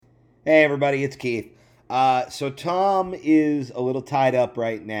Hey everybody, it's Keith. So Tom is a little tied up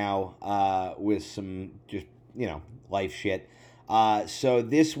right now with some just life shit. So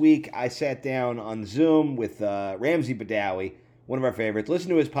this week I sat down on Zoom with Ramsey Badawi, one of our favorites.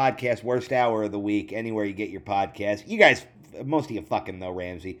 Listen to his podcast, Worst Hour of the Week, anywhere you get your podcast. You guys, most of you fucking know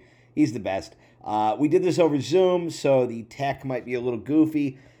Ramsey. He's the best. We did this over Zoom, so the tech might be a little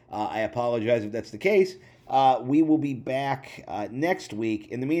goofy. I apologize if that's the case. We will be back next week.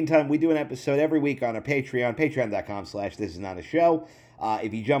 In the meantime, we do an episode every week on our Patreon, patreon.com/this is not a show.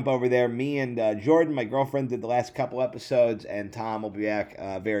 If you jump over there, me and Jordan, my girlfriend, did the last couple episodes, and Tom will be back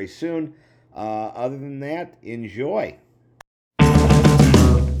very soon. Other than that, enjoy.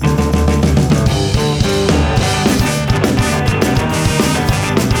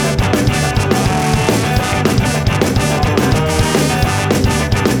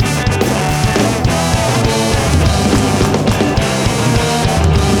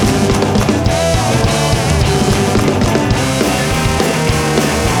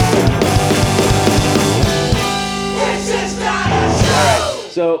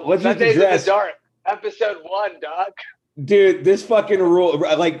 So let's just address Dark, episode 1, dog. Dude, this fucking rule,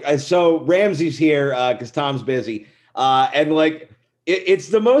 so Ramsey's here because Tom's busy, and it's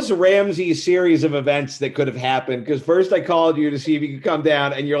the most Ramsey series of events that could have happened. Because first I called you to see if you could come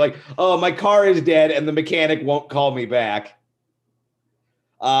down, and you're like, "Oh, my car is dead, and the mechanic won't call me back."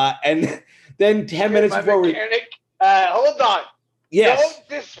 And then 10 minutes before mechanic, hold on. Yes. Don't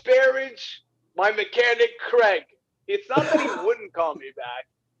disparage my mechanic, Craig. It's not that he wouldn't call me back.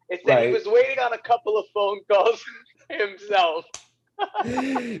 It's that he was waiting on a couple of phone calls himself.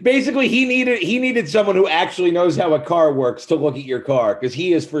 Basically, he needed someone who actually knows how a car works to look at your car, because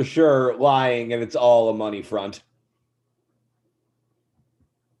he is for sure lying, and it's all a money front.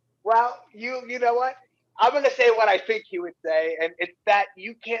 Well, you know what? I'm going to say what I think he would say, and it's that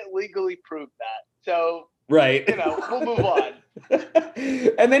you can't legally prove that. So, right. We'll move on.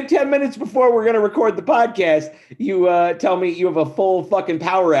 And then 10 minutes before we're going to record the podcast, you tell me you have a full fucking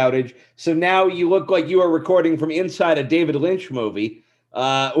power outage. So now you look like you are recording from inside a David Lynch movie.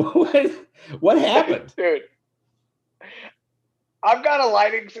 What happened? Dude, I've got a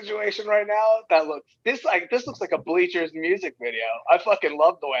lighting situation right now that this looks like a Bleachers music video. I fucking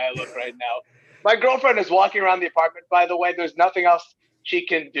love the way I look right now. My girlfriend is walking around the apartment, by the way. There's nothing else she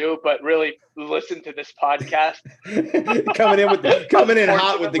can do but really listen to this podcast. coming in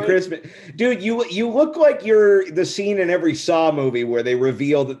hot with the Christmas. Dude, you look like you're the scene in every Saw movie where they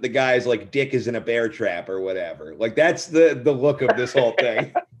reveal that the guy's like dick is in a bear trap or whatever. Like that's the look of this whole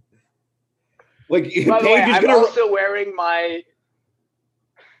thing. Like by the way, I'm also wearing my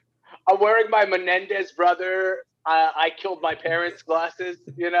Menendez brother I killed my parents' glasses,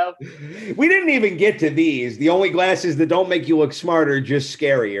 We didn't even get to these. The only glasses that don't make you look smarter, just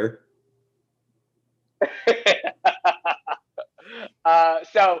scarier.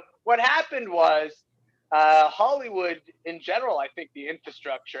 So what happened was Hollywood in general, I think the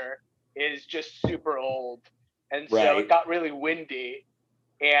infrastructure is just super old. And so It got really windy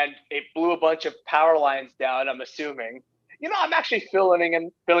and it blew a bunch of power lines down, I'm assuming. I'm actually filling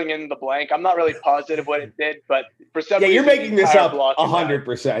in the blank. I'm not really positive what it did, but for some reason, you're making this up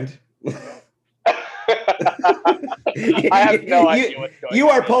 100%. I have no idea what's going on. You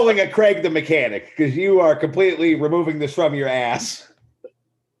are pulling a Craig the mechanic because you are completely removing this from your ass.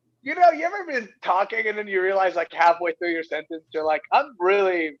 You ever been talking and then you realize like halfway through your sentence, you're like, I'm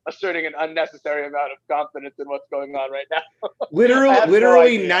really asserting an unnecessary amount of confidence in what's going on right now.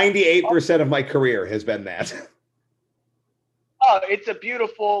 Literally 98% of my career has been that. Oh, it's a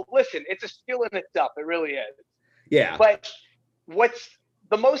skill in itself. It really is. Yeah. But what's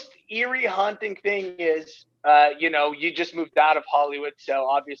the most eerie, haunting thing is, you just moved out of Hollywood, so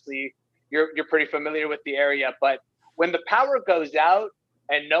obviously you're pretty familiar with the area. But when the power goes out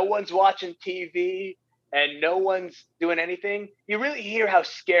and no one's watching TV and no one's doing anything, you really hear how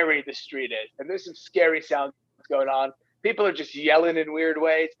scary the street is. And there's some scary sounds going on. People are just yelling in weird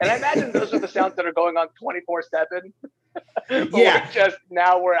ways. And I imagine those are the sounds that are going on 24/7. Yeah.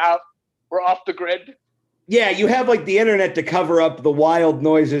 We're off the grid. Yeah, you have like the internet to cover up the wild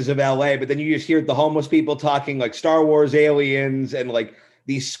noises of LA, but then you just hear the homeless people talking like Star Wars aliens and like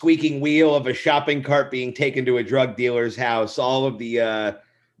the squeaking wheel of a shopping cart being taken to a drug dealer's house, all of the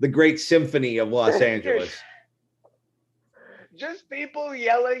great symphony of Los Angeles. Just people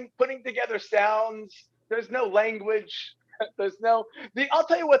yelling, putting together sounds. There's no language. I'll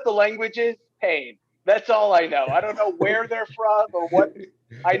tell you what the language is: pain. That's all I know. I don't know where they're from or what.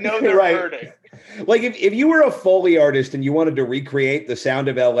 I know they're hurting. Like if you were a Foley artist and you wanted to recreate the sound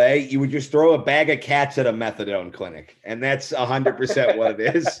of LA, you would just throw a bag of cats at a methadone clinic. And that's 100% what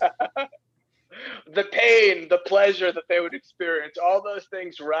it is. the pain, the pleasure that they would experience, all those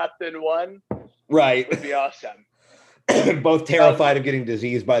things wrapped in one Right. would be awesome. Both terrified of getting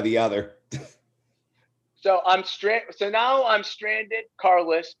diseased by the other. So So now I'm stranded,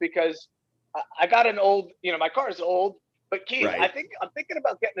 carless, because I got an old. My car is old. But Keith, Right. I'm thinking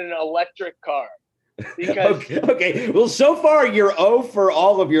about getting an electric car because Okay. Well, so far you're O for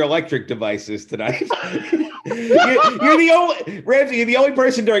all of your electric devices tonight. You're the only Ramsey. You're the only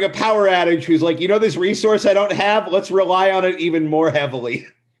person during a power outage who's like, this resource I don't have. Let's rely on it even more heavily.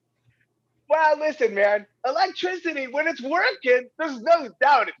 Well, listen, man. Electricity, when it's working, there's no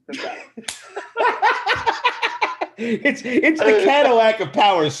doubt it's the best. It's the Cadillac of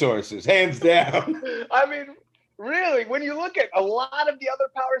power sources, hands down. I mean, really, when you look at a lot of the other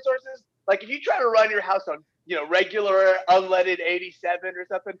power sources, like if you try to run your house on, regular unleaded 87 or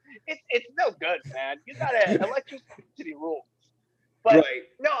something, it's no good, man. You gotta electricity rules. But right.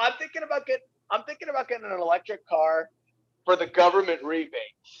 No, I'm thinking about getting an electric car for the government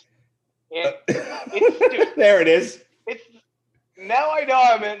rebates. And dude, there it is. Now I know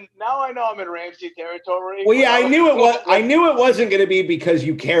I'm in Ramsey territory. Well, yeah, I knew it wasn't going to be because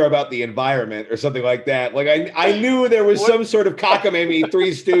you care about the environment or something like that. Like I knew there was some sort of cockamamie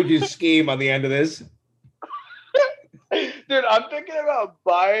Three Stooges scheme on the end of this. Dude, I'm thinking about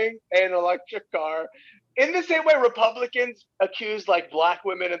buying an electric car in the same way Republicans accuse like black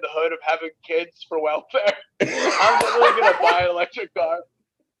women in the hood of having kids for welfare. I'm literally going to buy an electric car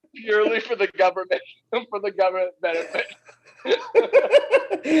purely for the government benefit.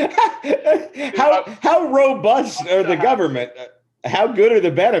 how robust are the government? How good are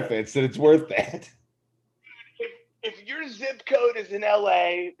the benefits that it's worth that? If your zip code is in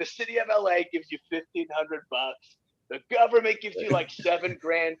LA, the city of LA gives you $1,500. The government gives you like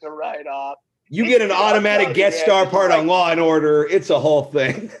 $7,000 to write off. You get an automatic guest star part on Law and Order. It's a whole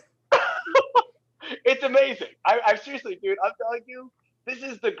thing. It's amazing. I seriously, dude, I'm telling you. This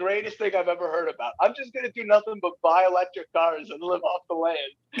is the greatest thing I've ever heard about. I'm just going to do nothing but buy electric cars and live off the land.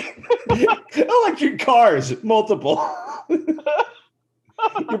 Electric cars, multiple.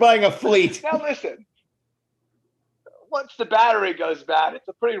 You're buying a fleet. Now listen, once the battery goes bad, it's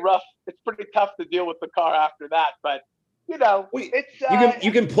pretty tough to deal with the car after that. But, it's...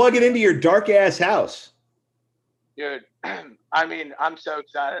 You can plug it into your dark-ass house. Dude, I mean, I'm so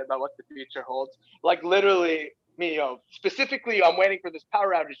excited about what the future holds. Like, literally... specifically, I'm waiting for this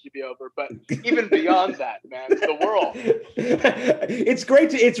power outage to be over, but even beyond that, man, the world. It's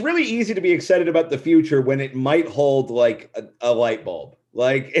great. It's really easy to be excited about the future when it might hold like a light bulb.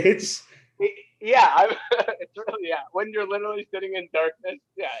 Like it's really, when you're literally sitting in darkness.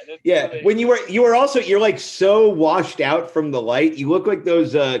 Really... When you're like so washed out from the light, you look like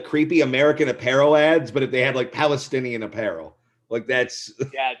those creepy American Apparel ads, but if they had like Palestinian apparel, like that's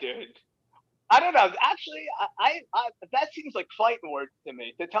yeah, dude. I don't know. Actually, I that seems like fighting words to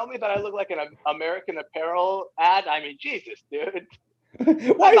me. To tell me that I look like an American Apparel ad, I mean, Jesus, dude.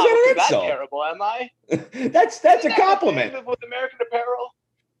 Why is that an insult? That terrible, am I? That's a compliment. With American Apparel,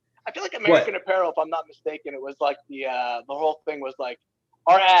 I feel like American Apparel, if I'm not mistaken, it was like the whole thing was like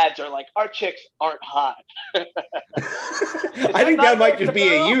our ads are like our chicks aren't hot. I think that might just be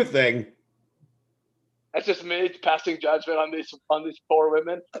a you thing. That's just me passing judgment on these poor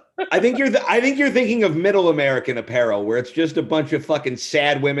women. I think you're thinking of Middle American Apparel, where it's just a bunch of fucking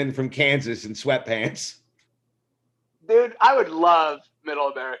sad women from Kansas in sweatpants. Dude, I would love Middle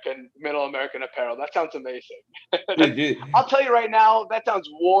American Apparel. That sounds amazing. I'll tell you right now, that sounds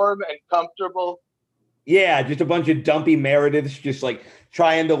warm and comfortable. Yeah, just a bunch of dumpy Merediths just like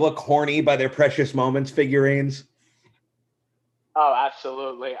trying to look horny by their Precious Moments figurines. Oh,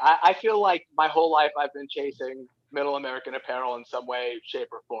 absolutely. I feel like my whole life I've been chasing Middle American Apparel in some way, shape,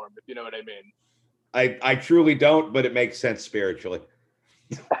 or form, if you know what I mean. I truly don't, but it makes sense spiritually.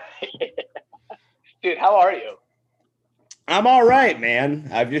 Dude, how are you? I'm all right, man.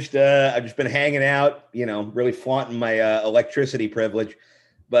 I've just been hanging out, really flaunting my electricity privilege.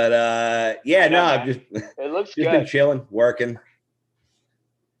 But I've just it looks just good. Been chilling, working.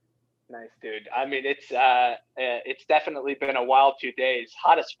 Nice, dude. I mean, it's definitely been a wild 2 days.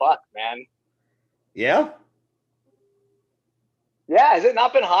 Hot as fuck, man. Yeah? Yeah, has it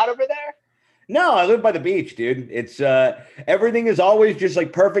not been hot over there? No, I live by the beach, dude. It's everything is always just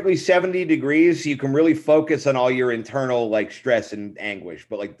like perfectly 70 degrees, so you can really focus on all your internal like stress and anguish,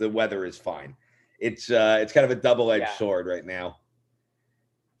 but like the weather is fine. It's kind of a double-edged sword right now.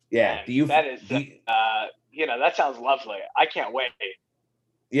 Yeah. Man, that sounds lovely. I can't wait.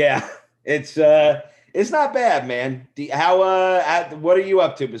 Yeah, it's not bad, man. What are you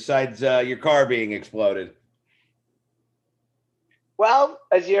up to besides your car being exploded? Well,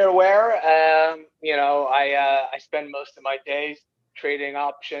 as you're aware, I spend most of my days trading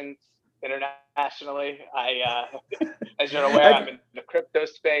options internationally. As you're aware, I'm in the crypto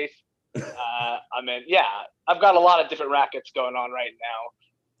space. I've got a lot of different rackets going on right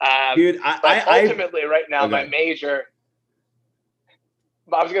now. Dude, but ultimately, right now, okay.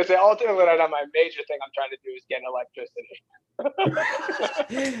 I was gonna say, ultimately, right now, my major thing I'm trying to do is get electricity.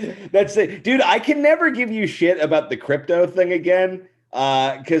 That's it, dude. I can never give you shit about the crypto thing again,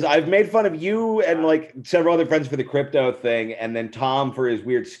 because I've made fun of you and like several other friends for the crypto thing, and then Tom for his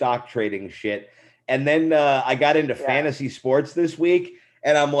weird stock trading shit. And then I got into fantasy sports this week,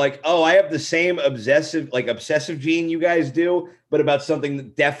 and I'm like, oh, I have the same obsessive gene you guys do, but about something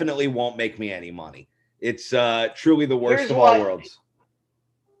that definitely won't make me any money. It's truly the worst of all worlds.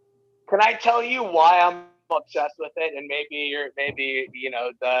 Can I tell you why I'm obsessed with it? And maybe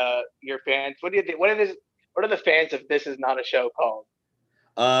your fans. What are the fans of This Is Not a Show called?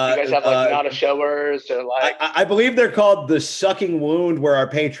 You guys have like not a showers or like? I believe they're called The Sucking Wound, where our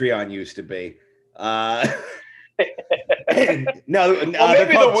Patreon used to be. No,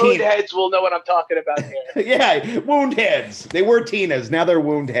 maybe the wound heads will know what I'm talking about here. Yeah, wound heads. They were Tinas. Now they're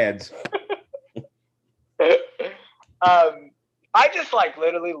wound heads. I just like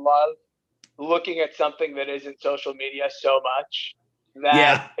literally love looking at something that isn't social media so much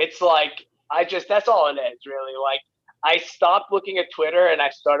that it's like that's all it is really. Like I stopped looking at Twitter and I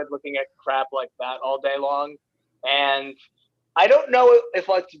started looking at crap like that all day long. And I don't know if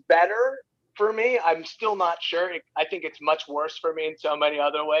it's better for me. I'm still not sure. I think it's much worse for me in so many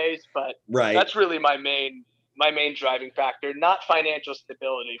other ways, but that's really my main driving factor, not financial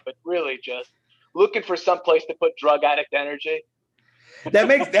stability, but really just looking for some place to put drug addict energy. That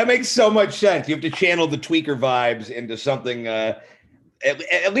makes so much sense. You have to channel the tweaker vibes into something.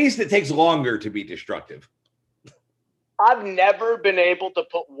 At least it takes longer to be destructive. I've never been able to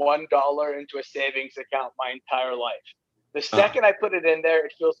put $1 into a savings account my entire life. The second I put it in there,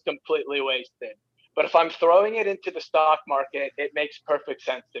 it feels completely wasted. But if I'm throwing it into the stock market, it makes perfect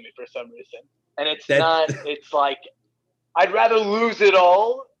sense to me for some reason. And it's like I'd rather lose it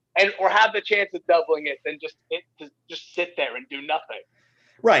all or have the chance of doubling it than just sit there and do nothing.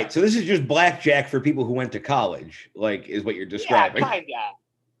 Right. So this is just blackjack for people who went to college, like is what you're describing. Yeah, kind of.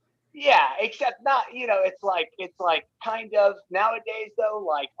 Yeah, except not, it's like kind of nowadays though,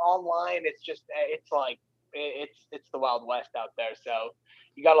 like online, it's the Wild West out there. So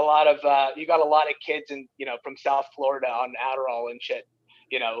you got a lot of kids and, from South Florida on Adderall and shit,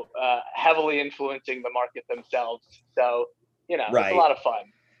 heavily influencing the market themselves. So, It's a lot of fun.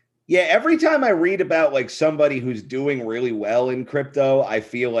 Yeah, every time I read about like somebody who's doing really well in crypto, I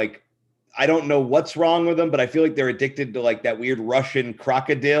feel like I don't know what's wrong with them, but I feel like they're addicted to like that weird Russian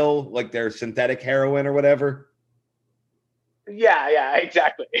crocodile, like their synthetic heroin or whatever. Yeah,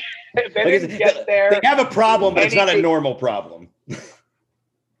 exactly. They didn't get there. They have a problem, but it's not a normal problem.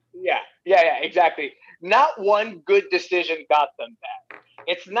 Yeah, exactly. Not one good decision got them there.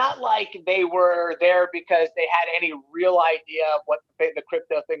 It's not like they were there because they had any real idea of what the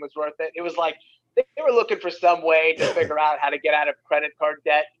crypto thing was worth it. It was like they were looking for some way to figure out how to get out of credit card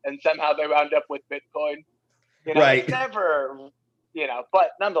debt, and somehow they wound up with Bitcoin. Right. It's never,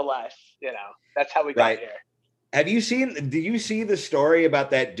 but nonetheless, that's how we got here. Did you see the story about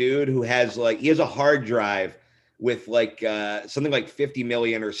that dude who has he has a hard drive with something like 50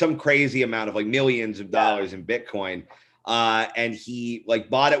 million or some crazy amount of like millions of dollars in Bitcoin. And he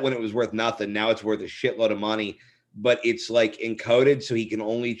bought it when it was worth nothing. Now it's worth a shitload of money, but it's encoded so he can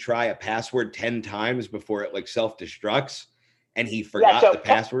only try a password 10 times before it self-destructs. And he forgot the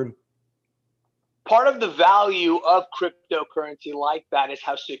password. Part of the value of cryptocurrency like that is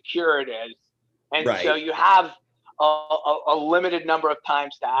how secure it is. And so you have a limited number of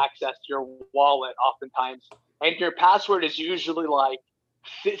times to access your wallet oftentimes. And your password is usually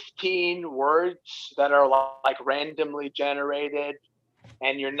 15 words that are randomly generated,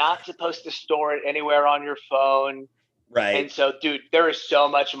 and you're not supposed to store it anywhere on your phone. Right. And so, dude, there is so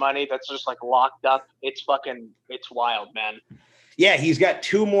much money that's just locked up. It's wild, man. Yeah, he's got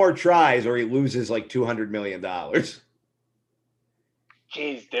 2 more tries or he loses $200 million. Jeez,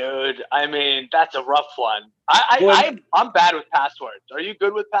 dude. I mean, that's a rough one. I'm bad with passwords. Are you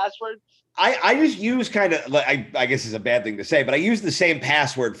good with passwords? I just use I guess it's a bad thing to say, but I use the same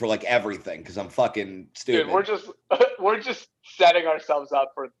password for everything because I'm fucking stupid. Dude, we're just setting ourselves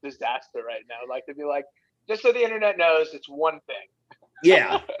up for disaster right now. To be just so the internet knows, it's one thing.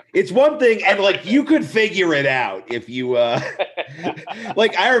 Yeah, it's one thing, and you could figure it out if you I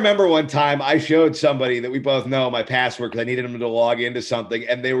remember one time I showed somebody that we both know my password because I needed them to log into something,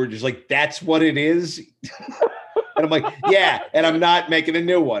 and they were just that's what it is. And I'm like, yeah, and I'm not making a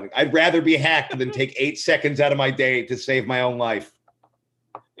new one. I'd rather be hacked than take 8 seconds out of my day to save my own life.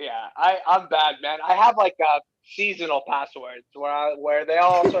 Yeah, I'm bad, man. I have like seasonal passwords where they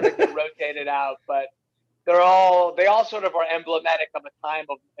all sort of get rotated out, but they all sort of are emblematic of a time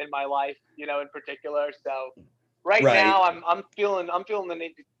in my life, in particular. So right now I'm feeling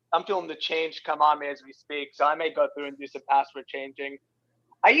the change come on me as we speak. So I may go through and do some password changing.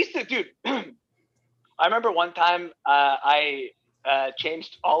 I used to, dude. I remember one time I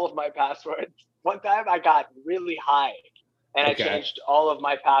changed all of my passwords. One time I got really high and I changed all of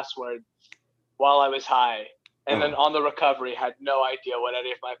my passwords while I was high. And then on the recovery, had no idea what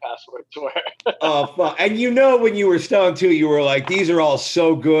any of my passwords were. Oh, fuck. And when you were stoned too, you were like, these are all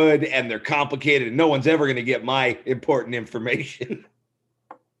so good and they're complicated and no one's ever going to get my important information.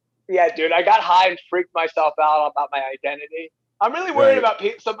 Yeah, dude, I got high and freaked myself out about my identity. I'm really worried about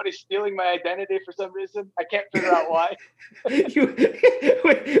somebody stealing my identity for some reason. I can't figure out why.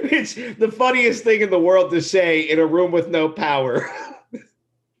 It's the funniest thing in the world to say in a room with no power.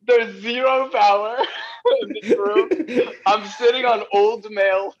 There's zero power in this room. I'm sitting on old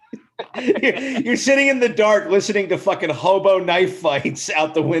mail. You're sitting in the dark listening to fucking hobo knife fights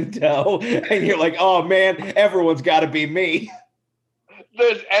out the window. And you're like, oh, man, everyone's got to be me.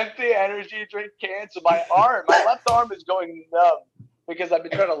 There's empty energy drink cans. So my left arm is going numb because I've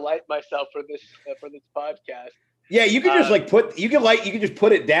been trying to light myself for this podcast. Yeah, you can just just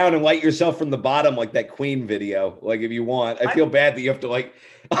put it down and light yourself from the bottom like that Queen video. Like if you want. I feel bad that you have to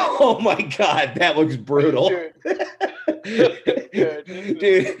oh my God, that looks brutal. Dude,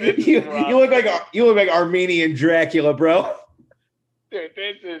 you look like Armenian Dracula, bro. Dude,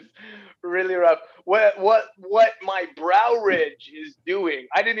 this is really rough. What my brow ridge is doing.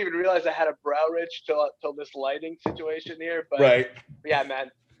 I didn't even realize I had a brow ridge till this lighting situation here. But yeah,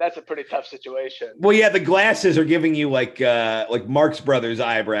 man, that's a pretty tough situation. Well, yeah, the glasses are giving you like Marx Brothers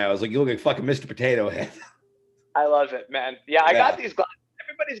eyebrows. Like you look like fucking Mr. Potato Head. I love it, man. Yeah, I got these glasses.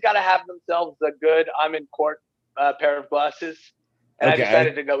 Everybody's got to have themselves a good I'm in court pair of glasses. And I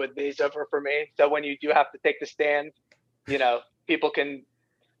decided to go with these over for me. So when you do have to take the stand, people can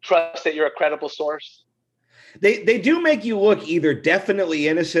trust that you're a credible source. They do make you look either definitely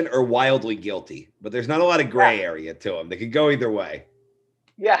innocent or wildly guilty, but there's not a lot of gray area to them. They could go either way.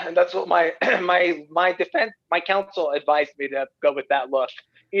 Yeah, and that's what my counsel advised me to go with that look,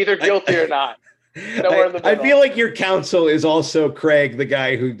 either guilty or not. I feel like your counsel is also Craig, the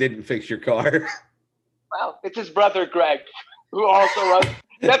guy who didn't fix your car. Well, it's his brother Greg, who also runs.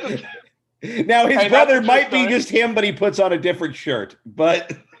 Now his brother might be just him, but he puts on a different shirt.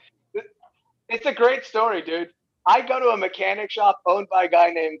 But it's a great story, dude. I go to a mechanic shop owned by a guy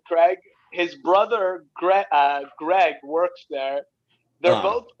named Craig. His brother Greg works there. They're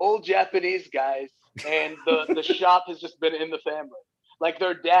both old Japanese guys, and the shop has just been in the family. Like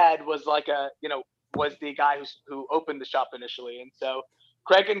their dad was was the guy who opened the shop initially, and so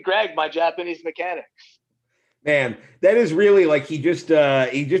Craig and Greg, my Japanese mechanics. Man, that is really like he just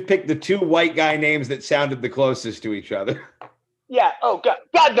picked the two white guy names that sounded the closest to each other. Yeah. Oh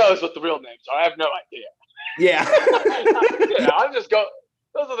God knows what the real names are. I have no idea. Yeah. I'm just going.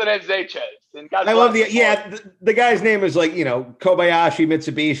 Those are the names they chose. And I love the guy's name is Kobayashi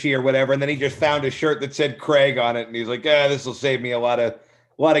Mitsubishi or whatever, and then he just found a shirt that said Craig on it, and he's like, this will save me a lot of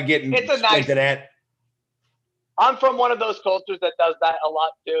getting into that. I'm from one of those cultures that does that a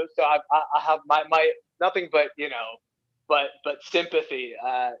lot too, so I have my nothing but but sympathy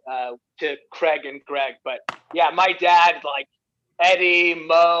to Craig and Greg. But yeah, my dad, like Eddie,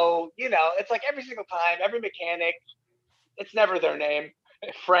 Mo, it's like every single time, every mechanic, it's never their name.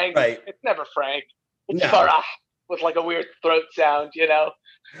 Frank, It's never Frank. It's Farah with like a weird throat sound,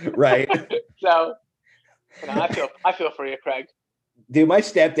 Right. So I feel for you, Craig. Dude, my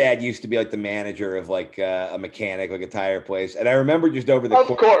stepdad used to be like the manager of like a mechanic, like a tire place, and I remember just over the of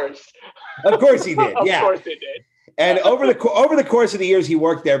course he did. Yeah, of course he did. And over the course of the years he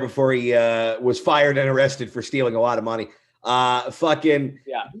worked there before he was fired and arrested for stealing a lot of money. He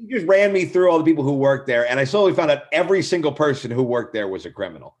just ran me through all the people who worked there, and I slowly found out every single person who worked there was a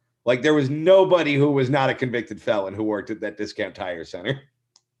criminal. Like there was nobody who was not a convicted felon who worked at that discount tire center.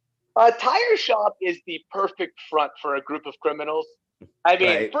 A tire shop is the perfect front for a group of criminals. I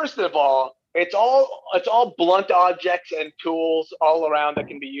mean, First of all, it's all blunt objects and tools all around that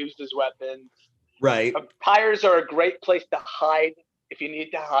can be used as weapons. Right. Tires are a great place to hide if you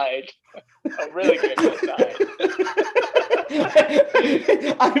need to hide. A really good place to hide.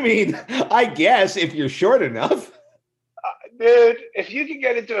 I mean, I guess if you're short enough. Dude, if you can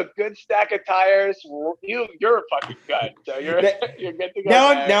get into a good stack of tires, you're fucking good. So you're you're good to go.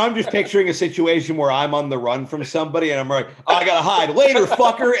 Now I'm just picturing a situation where I'm on the run from somebody and I'm like, oh, I gotta hide later,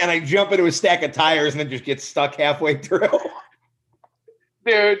 fucker, and I jump into a stack of tires and then just get stuck halfway through.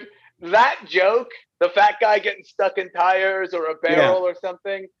 Dude, that joke, the fat guy getting stuck in tires or a barrel or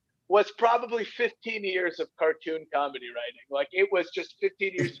something, was probably 15 years of cartoon comedy writing. Like, it was just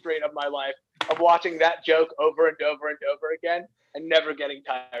 15 years straight of my life of watching that joke over and over and over again and never getting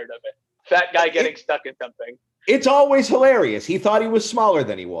tired of it. Fat guy getting stuck in something. It's always hilarious. He thought he was smaller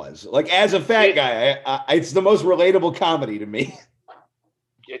than he was. Like, as a fat guy, it's the most relatable comedy to me.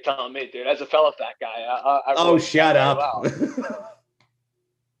 You're telling me, dude. As a fellow fat guy, I oh, shut up. Well.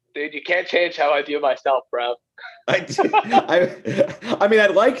 Dude, you can't change how I view myself, bro. I mean,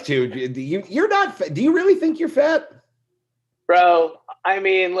 I'd like to. You're not. Do you really think you're fat, bro? I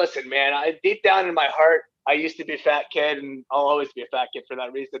mean, listen, man. Deep down in my heart, I used to be a fat kid, and I'll always be a fat kid for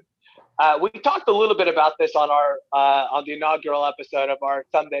that reason. We talked a little bit about this on our on the inaugural episode of our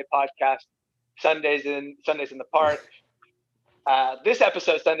Sunday podcast, Sundays in the Park. This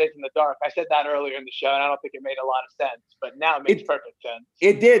episode, Sundays in the Dark, I said that earlier in the show, and I don't think it made a lot of sense, but now it makes perfect sense.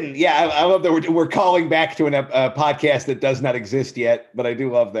 It didn't. Yeah, I love that we're calling back to a podcast that does not exist yet, but I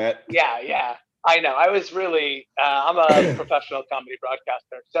do love that. Yeah. I know. I was really, I'm a professional comedy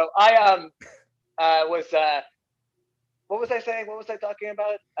broadcaster. So I was, what was I saying? What was I talking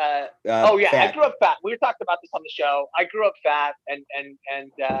about? Fat. I grew up fat. We talked about this on the show. I grew up fat, and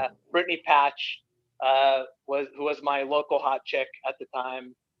Brittany Patch, who was my local hot chick at the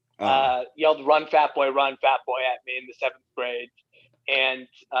time, yelled "Run, fat boy, run, fat boy" at me in the 7th grade, and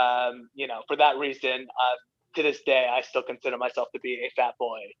for that reason, to this day, I still consider myself to be a fat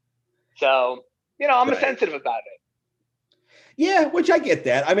boy. So I'm sensitive about it. Yeah, which I get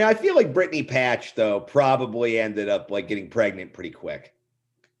that. I mean, I feel like Brittany Patch though probably ended up like getting pregnant pretty quick.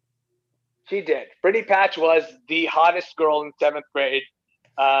 She did. Brittany Patch was the hottest girl in 7th grade.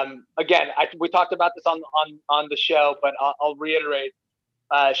 Again, we talked about this on the show, but I'll reiterate.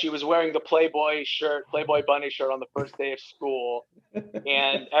 She was wearing the Playboy Bunny shirt on the first day of school,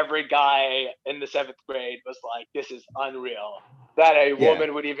 and every guy in the 7th grade was like, "This is unreal that a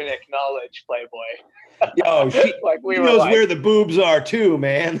woman would even acknowledge Playboy." Yo, she knows where the boobs are too,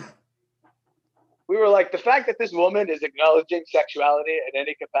 man. We were like, the fact that this woman is acknowledging sexuality in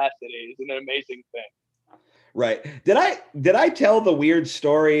any capacity is an amazing thing. Right. Did I tell the weird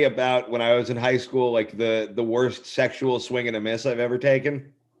story about when I was in high school, like the worst sexual swing and a miss I've ever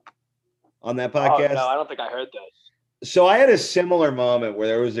taken on that podcast? Oh, no, I don't think I heard this. So I had a similar moment where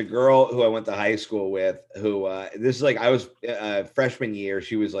there was a girl who I went to high school with who, this is like, I was freshman year.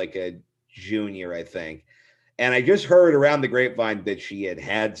 She was like a junior, I think. And I just heard around the grapevine that she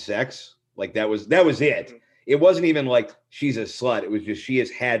had sex. Like that was it. Mm-hmm. It wasn't even like she's a slut. It was just, she has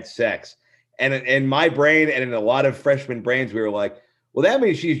had sex. And in my brain and in a lot of freshman brains, we were like, well, that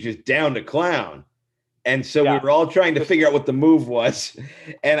means she's just down to clown. And so we were all trying to figure out what the move was.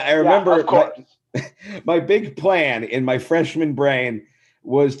 And I remember my big plan in my freshman brain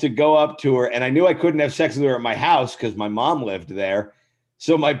was to go up to her. And I knew I couldn't have sex with her at my house because my mom lived there.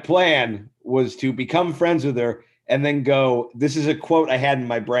 So my plan was to become friends with her and then go, this is a quote I had in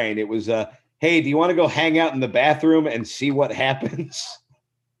my brain. It was, hey, do you want to go hang out in the bathroom and see what happens?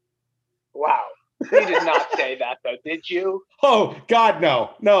 Wow. You did not say that, though, did you? Oh, God,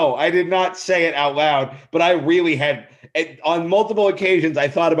 no. No, I did not say it out loud, but I really had, on multiple occasions, I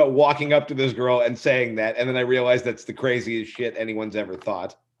thought about walking up to this girl and saying that, and then I realized that's the craziest shit anyone's ever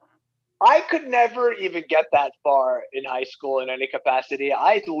thought. I could never even get that far in high school in any capacity.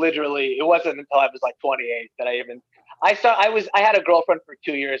 It wasn't until I was like 28 that I had a girlfriend for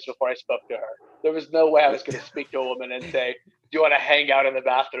 2 years before I spoke to her. There was no way I was going to speak to a woman and say, do you want to hang out in the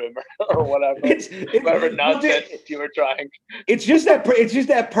bathroom or whatever? Whatever nonsense you were trying. It's just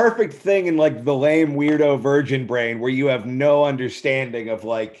that perfect thing in like the lame weirdo virgin brain where you have no understanding of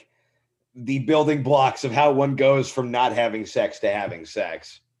like the building blocks of how one goes from not having sex to having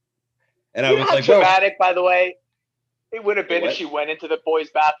sex. And I was like, traumatic, by the way, it would have been if she went into the boys'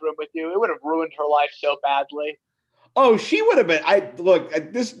 bathroom with you. It would have ruined her life so badly. Oh, she would have been.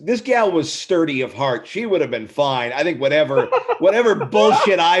 This gal was sturdy of heart. She would have been fine. I think whatever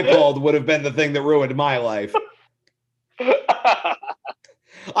bullshit I pulled would have been the thing that ruined my life.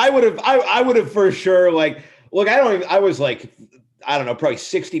 I would have for sure. Like, look, I was like, I don't know, probably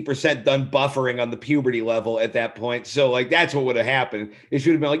 60% done buffering on the puberty level at that point. So like, that's what would have happened. It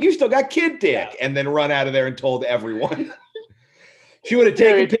should have been like, you still got kid dick, and then run out of there and told everyone. She would have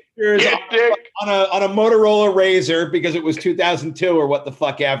taken pictures on a Motorola Razor because it was 2002 or what the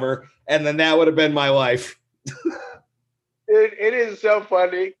fuck ever. And then that would have been my life. it is so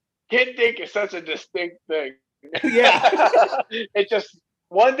funny. Kid Dick is such a distinct thing. Yeah. It just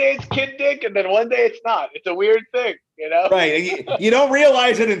one day it's Kid Dick and then one day it's not. It's a weird thing, you know? Right. You don't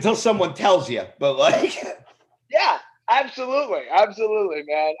realize it until someone tells you, but like. Yeah, absolutely, absolutely,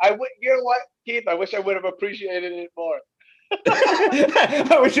 man. You know what, Keith? I wish I would have appreciated it more.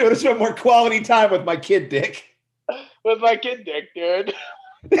 I wish I would have spent more quality time with my Kid Dick. With my Kid Dick, dude.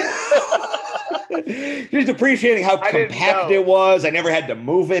 Just appreciating how compact it was. I never had to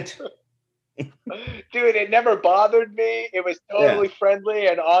move it. Dude, it never bothered me. It was totally friendly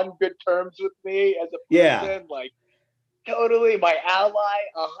and on good terms with me as a person. Yeah. Like, totally my ally,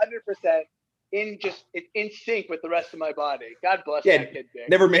 100% in sync with the rest of my body. God bless that Kid Dick.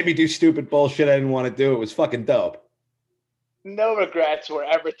 Never made me do stupid bullshit I didn't want to do. It was fucking dope. No regrets were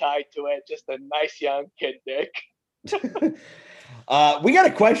ever tied to it. Just a nice young Kid Dick. We got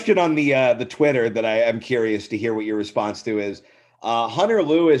a question on the Twitter that I am curious to hear what your response to is. Hunter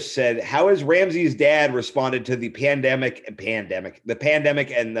Lewis said, "How has Ramsey's dad responded to the pandemic and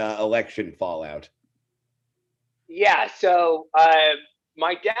the election fallout?" Yeah, so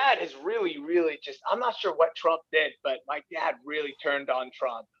my dad has really I'm not sure what Trump did, but my dad really turned on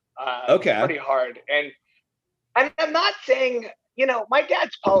Trump pretty hard. And I'm not saying, my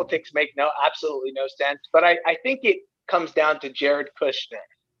dad's politics make absolutely no sense, but I think it comes down to Jared Kushner.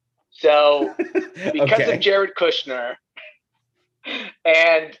 So because of Jared Kushner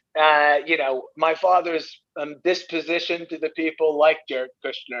and, my father's disposition to the people like Jared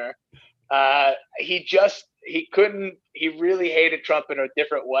Kushner, he really hated Trump in a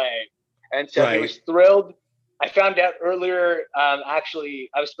different way. And so he was thrilled. I found out earlier, actually,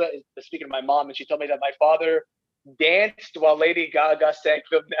 I was speaking to my mom and she told me that my father danced while Lady Gaga sang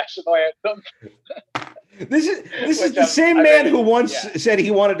the national anthem. This is the same man who once said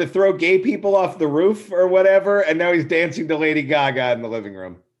he wanted to throw gay people off the roof or whatever, and now he's dancing to Lady Gaga in the living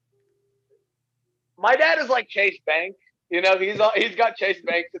room. My dad is like Chase Bank. He's got Chase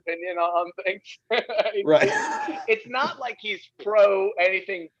Bank's opinion on things. Right. It's not like he's pro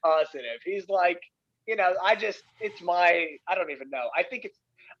anything positive. He's like, I don't even know. I think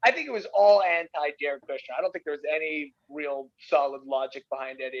it was all anti-Jared Kushner. I don't think there was any real solid logic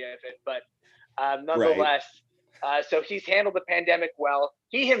behind any of it, but nonetheless, so he's handled the pandemic well.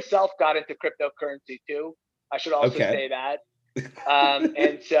 He himself got into cryptocurrency too. I should also say that.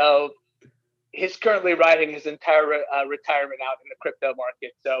 And so he's currently riding his entire retirement out in the crypto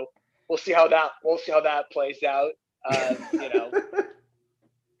market. So we'll see how that plays out.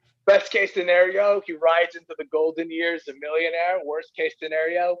 Best case scenario, he rides into the golden years a millionaire. Worst case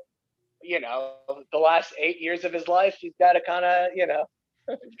scenario, the last 8 years of his life, he's got to kind of,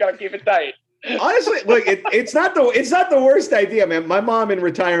 he's got to keep it tight. Honestly, look, it's not the worst idea, man. My mom in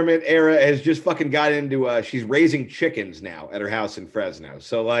retirement era has just fucking got into she's raising chickens now at her house in Fresno.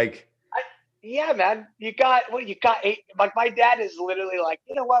 So like, yeah, man, you got eight. Like my dad is literally like,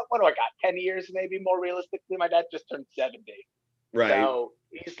 what do I got? 10 years, maybe more realistically. My dad just turned 70. Right. So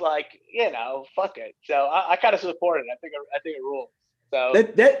he's like, fuck it. So I kind of support it. I think it rules. So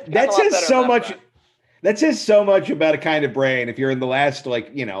that says so much. That says so much about a kind of brain. If you're in the last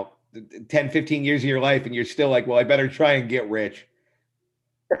 10, 15 years of your life and you're still like, well, I better try and get rich.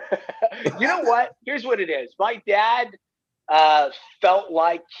 You know what? Here's what it is. My dad felt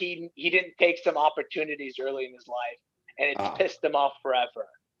like he didn't take some opportunities early in his life, and it's pissed him off forever.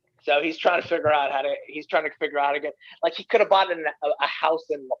 So he's trying to figure out how to get, like, he could have bought a house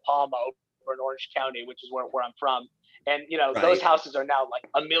in La Palma over in Orange County, which is where I'm from. And, those houses are now like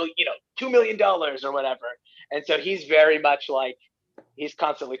 $1 million, $2 million or whatever. And so he's very much like, he's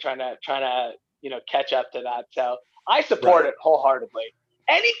constantly trying to, catch up to that. So I support it wholeheartedly.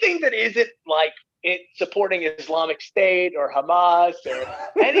 Anything that isn't like it supporting Islamic State or Hamas or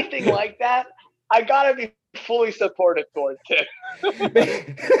anything like that, I gotta be fully supportive towards it.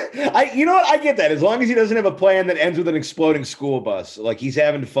 You know what? I get that. As long as he doesn't have a plan that ends with an exploding school bus, like he's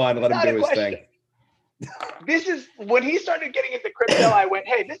having fun, let him do his thing. This is when he started getting into crypto. I went,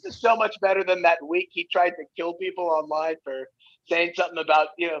 hey, this is so much better than that week he tried to kill people online for saying something about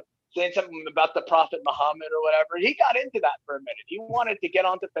the Prophet Muhammad or whatever. He got into that for a minute. He wanted to get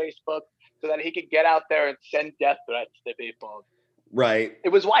onto Facebook so that he could get out there and send death threats to people. Right. It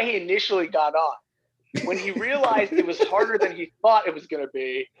was why he initially got on. When he realized it was harder than he thought it was going to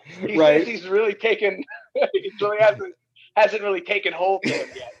be, he says he's really taken. He really hasn't really taken hold of him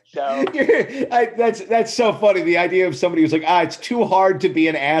yet. So that's so funny. The idea of somebody who's like, it's too hard to be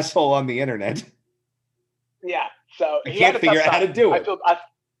an asshole on the internet. Yeah. So he can't figure out how to do it.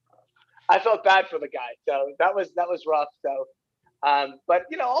 I felt bad for the guy. So that was rough. So But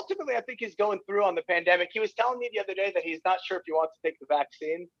ultimately, I think he's going through on the pandemic. He was telling me the other day that he's not sure if he wants to take the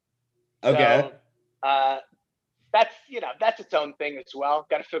vaccine. Okay. So that's its own thing as well.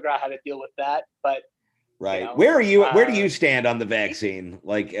 Got to figure out how to deal with that. But right, where are you? Where do you stand on the vaccine?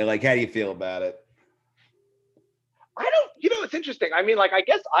 Like, how do you feel about it? I don't. It's interesting. I mean, like, I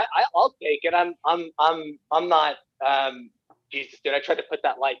guess I'll take it. I'm not. Jesus, dude, I tried to put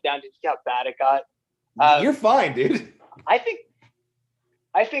that light down. Did you see how bad it got? You're fine, dude. I think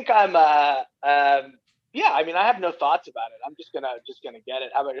I'm. Yeah. I mean, I have no thoughts about it. I'm just gonna get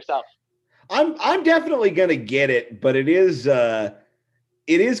it. How about yourself? I'm definitely gonna get it, but it is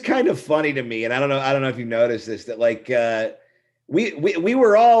kind of funny to me, and I don't know if you noticed this, that like we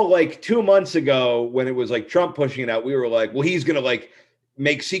were all like 2 months ago when it was like Trump pushing it out, we were like, well, he's gonna like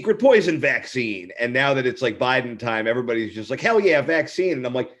make secret poison vaccine, and now that it's like Biden time, everybody's just like, hell yeah, vaccine, and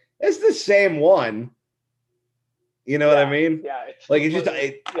I'm like, it's the same one. You know what I mean? Yeah.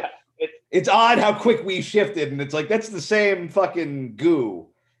 It's odd how quick we shifted, and it's like that's the same fucking goo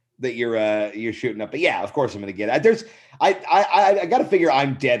that you're shooting up. But yeah, of course I'm gonna get it. I got to figure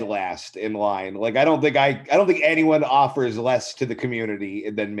I'm dead last in line. Like I don't think anyone offers less to the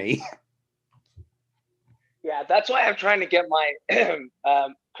community than me. Yeah, that's why I'm trying to get my.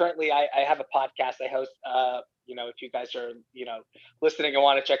 Currently, I have a podcast I host. If you guys are listening and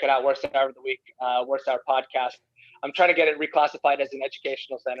want to check it out, Worst Hour of the Week, Worst Hour podcast. I'm trying to get it reclassified as an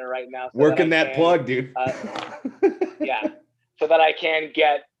educational center right now. So Working that plug, dude. Yeah, so that I can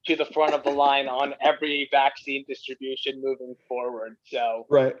get to the front of the line on every vaccine distribution moving forward. So,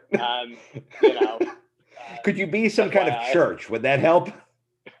 right. Could you be some kind of church? Would that help?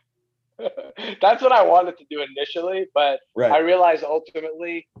 That's what I wanted to do initially, but right. I realized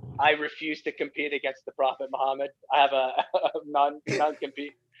ultimately I refuse to compete against the Prophet Muhammad. I have a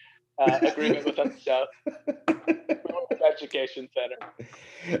non-compete agreement with him, so education center.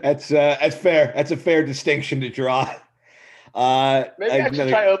 That's fair. That's a fair distinction to draw. Maybe I should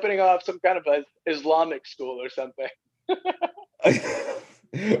try opening up some kind of a Islamic school or something.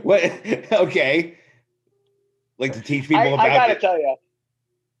 What? Okay. Like to teach people about. I gotta tell you,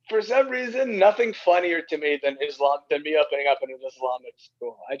 for some reason, nothing funnier to me than me opening up an Islamic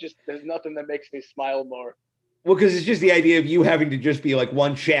school. There's nothing that makes me smile more. Well, because it's just the idea of you having to just be like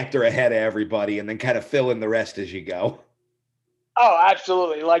one chapter ahead of everybody and then kind of fill in the rest as you go. Oh,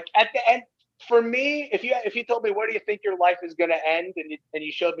 absolutely. Like at the end, for me, if you told me where do you think your life is going to end, and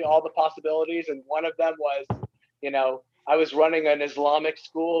you showed me all the possibilities, and one of them was, I was running an Islamic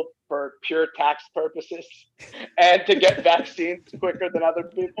school for pure tax purposes and to get vaccines quicker than other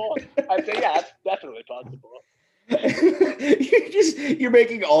people, I'd say, yeah, that's definitely possible. You're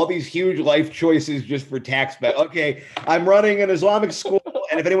making all these huge life choices just for tax bet. Okay, I'm running an Islamic school,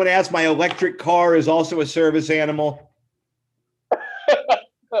 and if anyone asks, my electric car is also a service animal.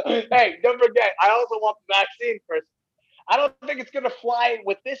 Hey, don't forget, I also want the vaccine first. I don't think it's going to fly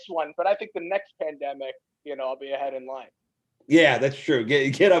with this one, but I think the next pandemic, I'll be ahead in line. Yeah, that's true.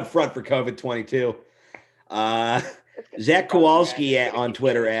 Get up front for COVID-22. Zach Kowalski on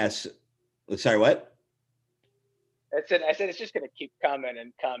Twitter asks, sorry, what? I said it's just going to keep coming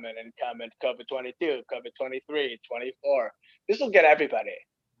and coming and coming. COVID-22, COVID-23, 24. This will get everybody.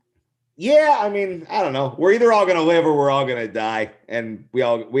 Yeah, I mean, I don't know. We're either all going to live or we're all going to die, and we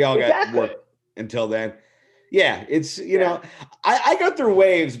all got work until then. Yeah, it's I go through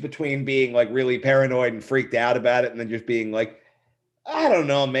waves between being like really paranoid and freaked out about it, and then just being like, I don't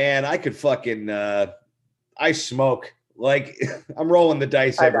know, man. I could fucking I smoke. Like I'm rolling the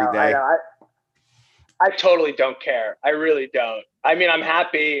dice every day. I totally don't care. I really don't. I mean, I'm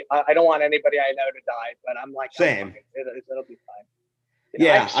happy. I don't want anybody I know to die, but I'm like, same. It'll be fine.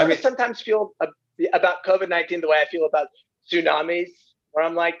 I sometimes feel about COVID-19 the way I feel about tsunamis, where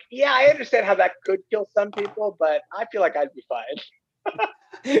I'm like, yeah, I understand how that could kill some people, but I feel like I'd be fine.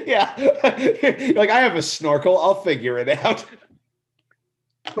 Yeah. Like I have a snorkel. I'll figure it out.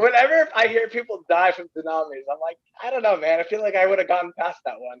 Whenever I hear people die from tsunamis, I'm like, I don't know, man. I feel like I would have gone past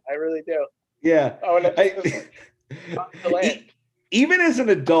that one. I really do. Yeah. Even as an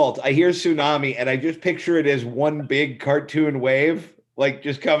adult, I hear tsunami and I just picture it as one big cartoon wave, like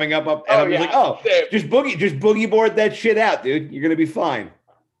just coming up, and I'm just like, same. just boogie board that shit out, dude. You're gonna be fine.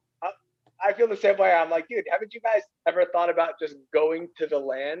 I feel the same way. I'm like, dude, haven't you guys ever thought about just going to the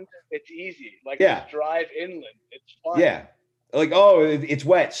land? It's easy. Like, just drive inland. It's fun. Yeah. Like, oh, it's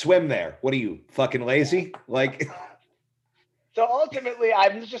wet. Swim there. What are you, fucking lazy? Like. So ultimately,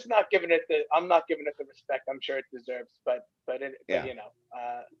 I'm just not giving it the respect I'm sure it deserves. But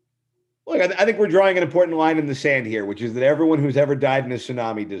Look, I think we're drawing an important line in the sand here, which is that everyone who's ever died in a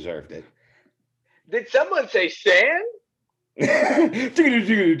tsunami deserved it. Did someone say sand?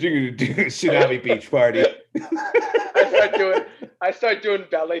 Tsunami beach party. I start doing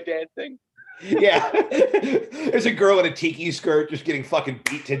ballet dancing. Yeah. There's a girl in a tiki skirt just getting fucking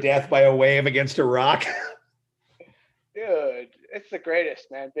beat to death by a wave against a rock. Dude, it's the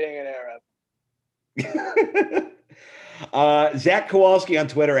greatest, man, being an Arab. Zach Kowalski on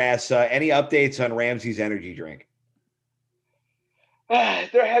Twitter asks, any updates on Ramsey's energy drink?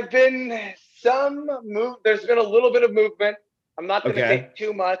 There have been some move. There's been a little bit of movement. I'm not going to say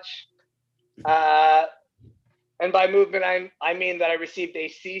too much. And by movement, I mean that I received a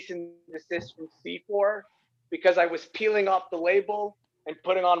cease and desist from C4 because I was peeling off the label and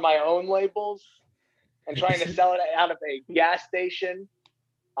putting on my own labels and trying to sell it out of a gas station.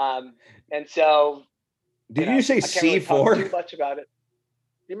 And so, did you say C4? Really talk too much about it.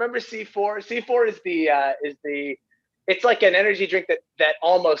 Do you remember C4? C4 is the it's like an energy drink that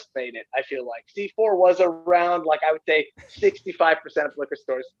almost made it. I feel like C4 was around, like I would say 65% of liquor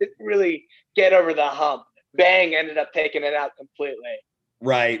stores. Didn't really get over the hump. Bang ended up taking it out completely.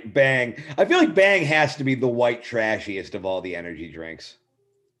 Right, Bang. I feel like Bang has to be the white trashiest of all the energy drinks.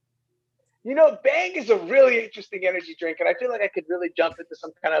 You know, Bang is a really interesting energy drink, and I feel like I could really jump into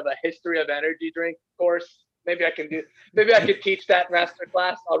some kind of a history of energy drink course. Maybe I could teach that master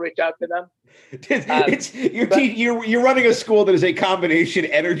class. I'll reach out to them. You're running a school that is a combination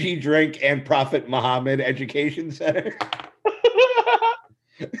energy drink and Prophet Muhammad Education Center.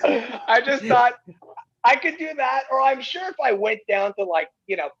 I just thought I could do that, or I'm sure if I went down to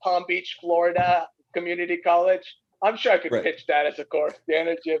Palm Beach, Florida Community College, I'm sure I could pitch that as a course,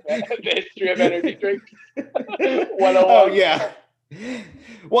 the history of energy drinks. 101. Oh yeah.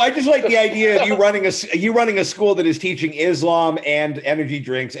 Well, I just like the idea of you running a school that is teaching Islam and energy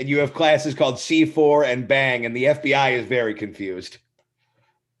drinks, and you have classes called C4 and Bang, and the FBI is very confused.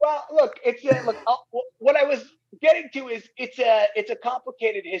 Well, look, what I was getting to is it's a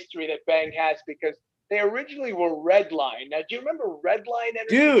complicated history that Bang has because they originally were Redline. Now, do you remember Redline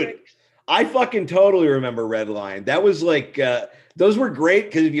energy drinks? I fucking totally remember Redline. That was like, those were great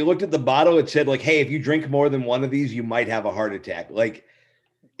because if you looked at the bottle, it said like, hey, if you drink more than one of these, you might have a heart attack. Like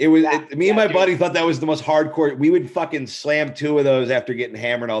it was, me and my buddy thought that was the most hardcore. We would fucking slam 2 of those after getting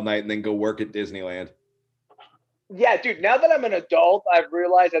hammered all night and then go work at Disneyland. Yeah, dude, now that I'm an adult, I've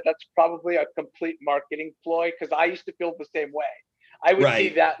realized that that's probably a complete marketing ploy because I used to feel the same way. I would see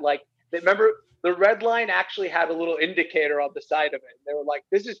that remember the Redline actually had a little indicator on the side of it. They were like,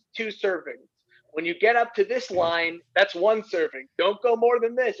 this is 2 servings. When you get up to this line, that's 1 serving. Don't go more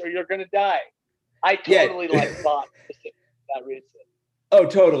than this or you're going to die. I totally bought that reason. Oh,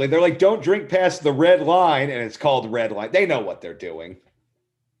 totally. They're like, don't drink past the red line, and it's called Redline. They know what they're doing.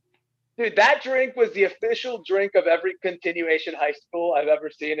 Dude, that drink was the official drink of every continuation high school I've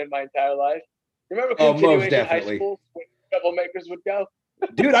ever seen in my entire life. Remember continuation high schools where troublemakers would go?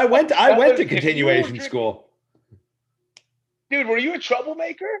 Dude, I went to continuation school. Dude, were you a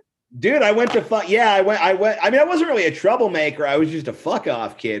troublemaker? Dude, I went. I went. I mean, I wasn't really a troublemaker. I was just a fuck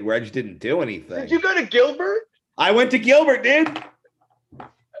off kid where I just didn't do anything. Did you go to Gilbert? I went to Gilbert, dude.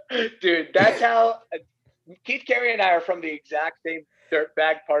 Dude, that's how Keith Carey and I are from the exact same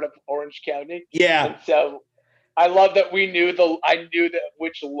dirtbag part of Orange County. Yeah. And so I love that I knew that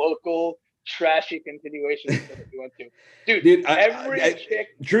which local trashy continuation that we went to. Dude, every chick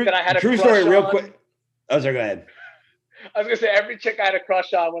that I had a crush story, real on, quick. Oh, sorry, go ahead. I was gonna say every chick I had a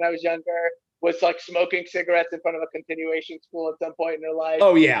crush on when I was younger was like smoking cigarettes in front of a continuation school at some point in their life.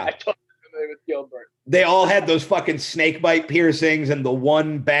 Oh yeah. I totally familiar with Gilbert. They all had those fucking snake bite piercings and the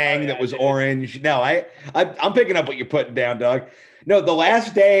one bang that was orange. No, I'm picking up what you're putting down, dog. No, the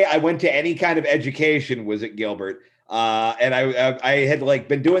last day I went to any kind of education was at Gilbert. And I had like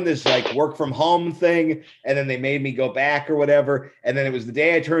been doing this like work from home thing, and then they made me go back or whatever. And then it was the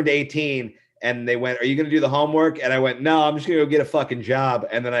day I turned 18, and they went, "Are you going to do the homework?" And I went, "No, I'm just going to go get a fucking job."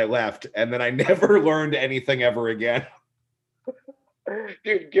 And then I left, and then I never learned anything ever again.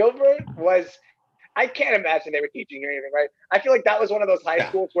 Dude, Gilbert I can't imagine they were teaching you anything, right? I feel like that was one of those high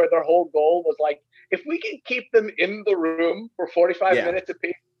schools where their whole goal was like, if we can keep them in the room for 45 minutes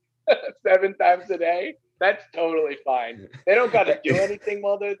apiece, 7 times a day, that's totally fine. They don't got to do anything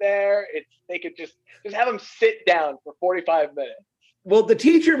while they're there. They could just have them sit down for 45 minutes. Well, the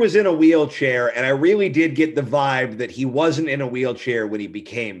teacher was in a wheelchair, and I really did get the vibe that he wasn't in a wheelchair when he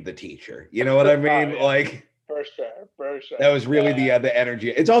became the teacher. You know what I mean? Like, for sure. That was really the energy.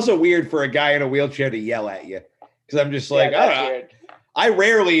 It's also weird for a guy in a wheelchair to yell at you, because I'm just like, I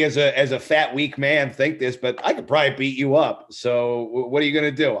rarely, as a fat, weak man, think this, but I could probably beat you up. So what are you going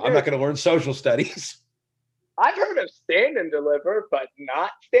to do? I'm not going to learn social studies. I've heard of stand and deliver, but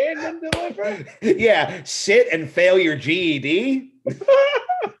not stand and deliver. Yeah, sit and fail your GED.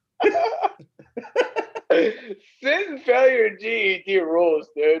 Sit and fail your GED rules,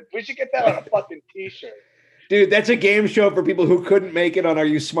 dude. We should get that on a fucking t-shirt. Dude, that's a game show for people who couldn't make it on Are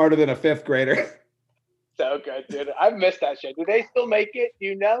You Smarter Than a Fifth Grader? So good, dude. I missed that shit. Do they still make it? Do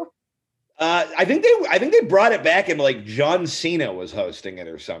you know? I think they brought it back and like John Cena was hosting it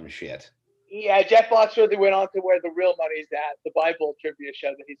or some shit. Yeah, Jeff Foxworthy went on to where the real money's at, the Bible trivia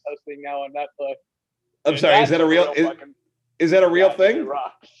show that he's hosting now on Netflix. I'm sorry, is that a real is that a real thing? It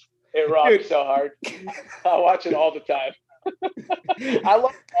rocks. It rocks dude. So hard. I watch it all the time. I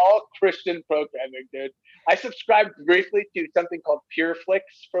love all Christian programming, dude. I subscribed briefly to something called PureFlix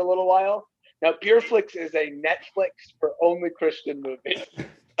for a little while. Now, PureFlix is a Netflix for only Christian movies.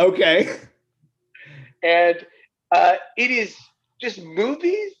 Okay. And it is just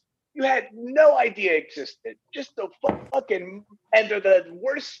movies you had no idea existed. Just the fucking, and they're the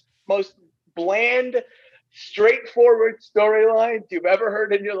worst, most bland, straightforward storylines you've ever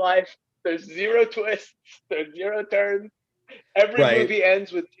heard in your life. There's zero twists. There's zero turns. Every movie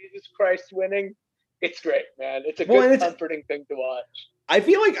ends with Jesus Christ winning. It's great, man. It's a good, comforting thing to watch. I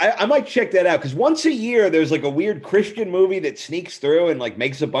feel like I might check that out because once a year there's like a weird Christian movie that sneaks through and like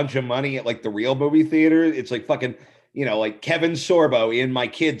makes a bunch of money at like the real movie theater. It's like fucking, you know, like Kevin Sorbo in My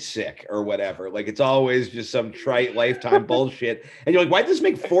Kid's Sick or whatever. Like it's always just some trite Lifetime bullshit. And you're like, why'd this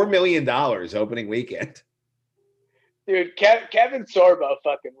make $4 million opening weekend? Dude, Kevin Sorbo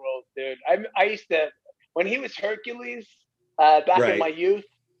fucking rules, dude. I used to, when he was Hercules back in my youth,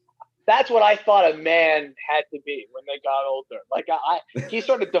 that's what I thought a man had to be when they got older. Like he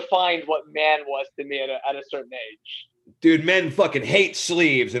sort of defined what man was to me at a certain age. Dude, men fucking hate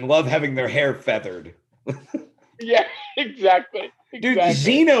sleeves and love having their hair feathered. Yeah, exactly. Dude,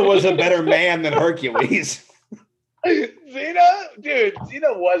 Xena was a better man than Hercules. Xena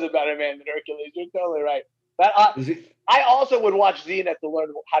was a better man than Hercules. You're totally right. I also would watch Xena to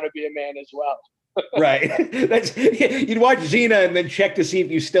learn how to be a man as well. Right. You'd watch Xena and then check to see if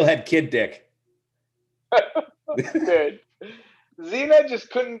you still had kid dick. Dude, Xena just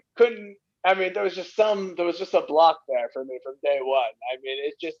couldn't. I mean, there was just a block there for me from day one. I mean,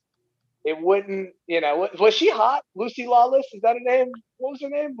 it wouldn't. You know, was she hot? Lucy Lawless, is that her name? What was her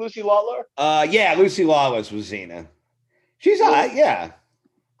name? Lucy Lawler. Yeah, Lucy Lawless was Xena. She's hot. Yeah.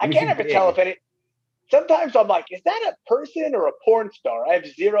 I can't ever tell if any. Sometimes I'm like, is that a person or a porn star? I have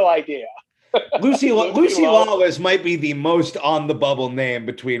zero idea. Lucy Lawless might be the most on the bubble name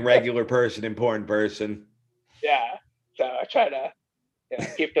between regular person and porn person. Yeah, so I try to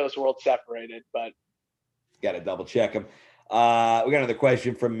keep those worlds separated, but got to double check them. We got another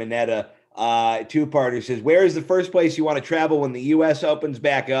question from Minetta. Two-parter says, where is the first place you want to travel when the U.S. opens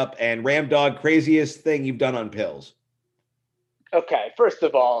back up? And Ram Dog, craziest thing you've done on pills? Okay, first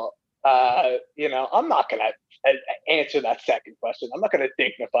of all, I'm not going to answer that second question. I'm not going to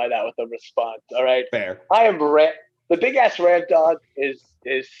dignify that with a response. All right. Fair. I am the big ass Ram Dog is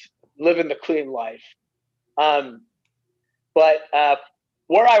living the clean life. But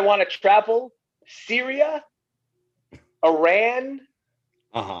where I want to travel, Syria, Iran,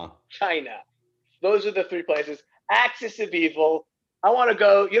 China. Those are the three places. Axis of Evil. I want to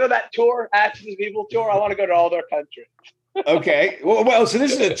go, that tour, Axis of Evil tour. I want to go to all their countries. Okay. Well, so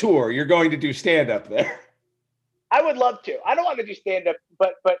this is a tour. You're going to do stand-up there. I would love to. I don't want to do stand-up,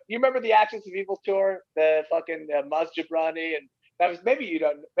 but you remember the Axis of Evil tour, the fucking Maz Jobrani, and that was maybe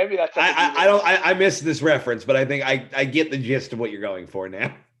that's. I missed this reference, but I think I get the gist of what you're going for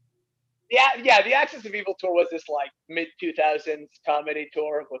now. Yeah. The Axis of Evil tour was this like mid-2000s comedy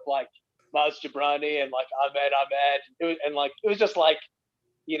tour with like Maz Jobrani and like Ahmed. It was just like,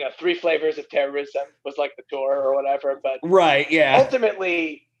 3 flavors of terrorism was like the tour or whatever. But right, yeah.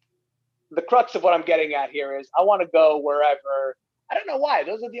 Ultimately, the crux of what I'm getting at here is I want to go wherever. I don't know why.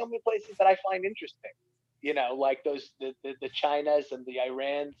 Those are the only places that I find interesting. Like those the Chinas and the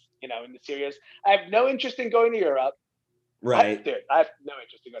Irans, and the Syrias. I have no interest in going to Europe. Right. I have no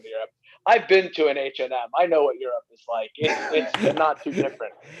interest in going to Europe. I've been to an H&M. I know what Europe is like. It's not too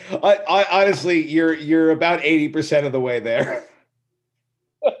different. I honestly, you're about 80% of the way there.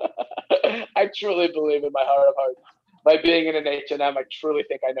 I truly believe in my heart of hearts. By being in an H&M, I truly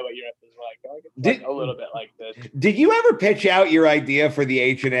think I know what Europe is like. A little bit like this. Did you ever pitch out your idea for the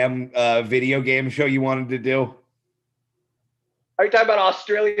H&M video game show you wanted to do? Are you talking about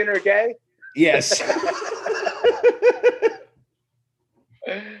Australian or gay? Yes.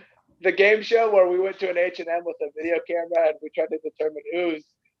 The game show where we went to an H&M with a video camera and we tried to determine whose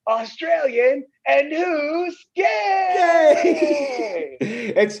Australian and who's Yay!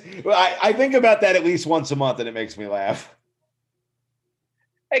 gay? I think about that at least once a month, and it makes me laugh.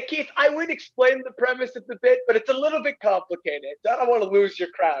 Hey, Keith, I would explain the premise of the bit, but it's a little bit complicated. So I don't want to lose your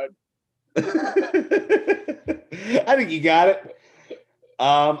crowd. I think you got it.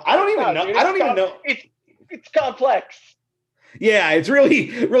 I don't even know. Dude, I don't even know. It's complex. Yeah, it's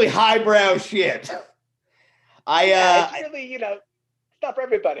really highbrow shit. It's really, it's not for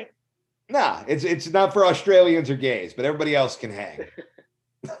everybody. Nah, it's not for Australians or gays, but everybody else can hang.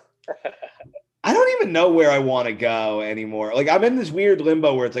 I don't even know where I want to go anymore. Like, I'm in this weird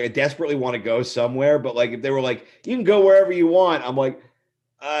limbo where it's like I desperately want to go somewhere, but like if they were like, you can go wherever you want, I'm like,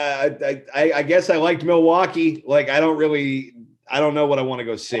 I guess I liked Milwaukee. Like, I don't know what I want to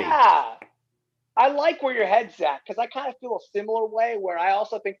go see. Yeah. I like where your head's at because I kind of feel a similar way where I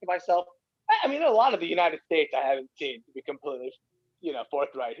also think to myself, I mean, a lot of the United States I haven't seen, to be completely,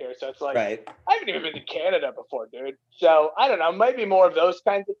 forthright here. So it's like, right. I haven't even been to Canada before, dude. So I don't know, maybe more of those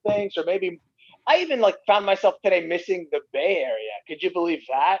kinds of things, or maybe I even like found myself today missing the Bay Area. Could you believe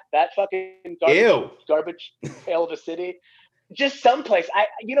that? That fucking garbage tail of a city. Just someplace.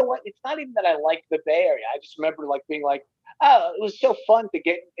 You know what? It's not even that I like the Bay Area. I just remember like being like, oh, it was so fun to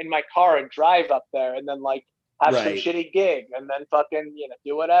get in my car and drive up there and then like have some shitty gig and then fucking,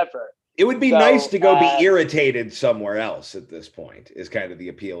 do whatever. It would be nice to go be irritated somewhere else at this point is kind of the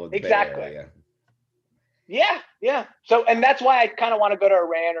appeal of the Bay Area. Yeah. So, and that's why I kind of want to go to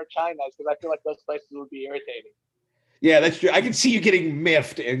Iran or China because I feel like those places would be irritating. Yeah, that's true. I can see you getting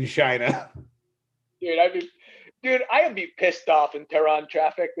miffed in China. Dude, I would be pissed off in Tehran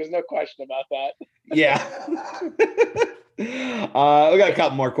traffic. There's no question about that. Yeah. We got a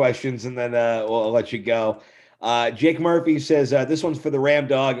couple more questions, and then we'll let you go. Jake Murphy says, this one's for the Ram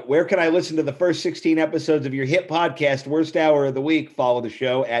Dog. Where can I listen to the first 16 episodes of your hit podcast, Worst Hour of the Week? Follow the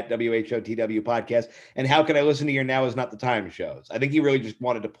show at WHOTW Podcast. And how can I listen to your Now Is Not the Time shows? I think he really just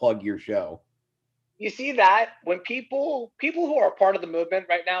wanted to plug your show. You see that? When people who are part of the movement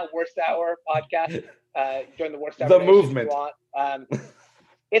right now, Worst Hour Podcast, join the Worst Hour the Nation movement. If you want.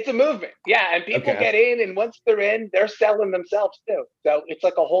 It's a movement. Yeah, and people get in, and once they're in, they're selling themselves too. So it's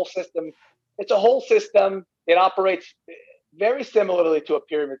like a whole system. It's a whole system. It operates very similarly to a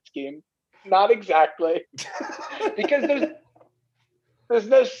pyramid scheme. Not exactly. Because there's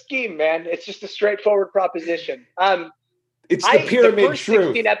no scheme, man. It's just a straightforward proposition. It's the pyramid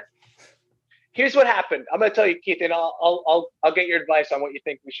truth. Here's what happened. I'm going to tell you, Keith, and I'll get your advice on what you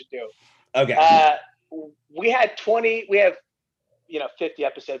think we should do. Okay. We have 50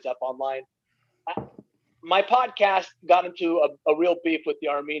 episodes up online. My podcast got into a real beef with the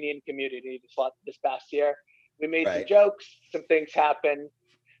Armenian community this past year. We made some jokes, some things happened.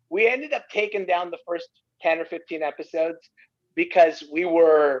 We ended up taking down the first 10 or 15 episodes because we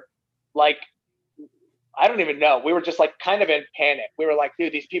were like, I don't even know. We were just like kind of in panic. We were like,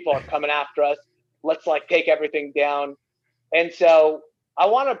 dude, these people are coming after us. Let's like take everything down. And so I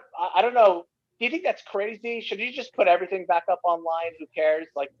don't know. Do you think that's crazy? Should you just put everything back up online? Who cares?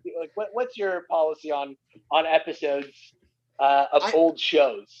 Like what's your policy on episodes of old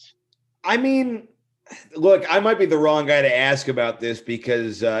shows? I mean, look, I might be the wrong guy to ask about this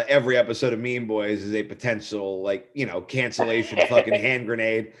because every episode of Mean Boys is a potential cancellation fucking hand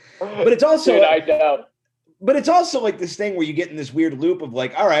grenade. But it's also dude, I know. But it's also like this thing where you get in this weird loop of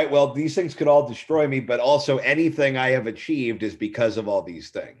like, all right, well, these things could all destroy me, but also anything I have achieved is because of all these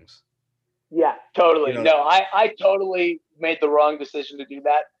things. Yeah, totally. No, I totally made the wrong decision to do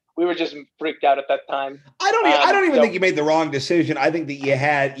that. We were just freaked out at that time. I don't even think you made the wrong decision. I think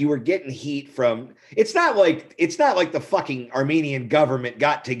that you were getting heat from. It's not like the fucking Armenian government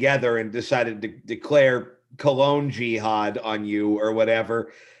got together and decided to declare cologne jihad on you or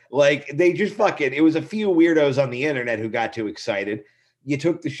whatever. Like they just it was a few weirdos on the internet who got too excited. You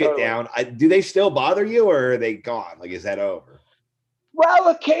took the shit down. Do they still bother you or are they gone? Like, is that over? Well,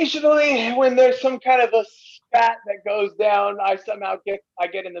 occasionally when there's some kind of a spat that goes down, I somehow get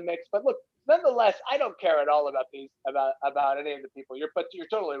in the mix. But look, nonetheless, I don't care at all about any of the people. You're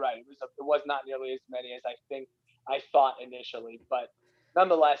totally right. It was not nearly as many as I thought initially, but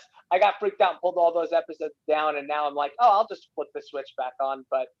nonetheless, I got freaked out and pulled all those episodes down, and now I'm like, oh, I'll just flip the switch back on.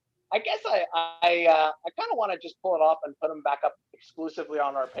 But I guess I kind of want to just pull it off and put them back up exclusively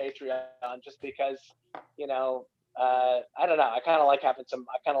on our Patreon, just because I don't know. I kind of like having some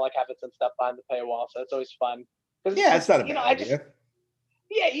stuff behind the paywall, so it's always fun. Yeah, it's not a bad idea.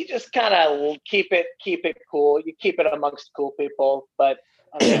 You just kind of keep it cool. You keep it amongst cool people, but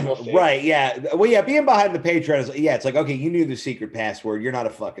I mean, we'll see. Right? Yeah. Well, yeah. Being behind the Patreon is it's like, okay, you knew the secret password. You're not a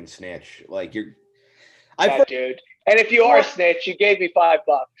fucking snitch. Like dude. And if you are a snitch, you gave me $5.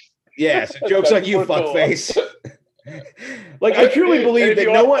 Yeah, so joke's on you, We're cool. fuckface. Like, I truly believe that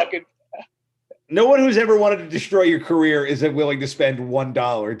no one who's ever wanted to destroy your career isn't willing to spend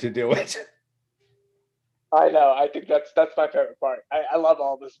 $1 to do it. I know. I think that's my favorite part. I love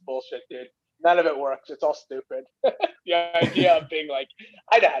all this bullshit, dude. None of it works. It's all stupid. The idea of being like,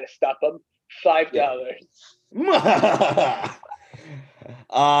 I know how to stop them. $5. Yeah.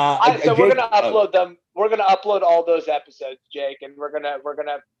 So we're gonna upload them. We're gonna upload all those episodes, Jake, and we're gonna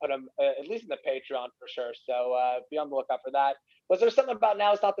put them at least in the Patreon for sure. So be on the lookout for that. Was there something about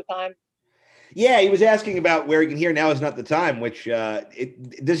Now Is Not the Time? Yeah, he was asking about where he can hear Now Is Not the Time, which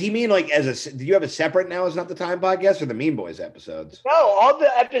does he mean like do you have a separate Now Is Not the Time podcast or the Mean Boys episodes? No, all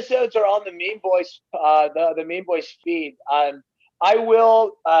the episodes are on the Mean Boys the Mean Boys feed. I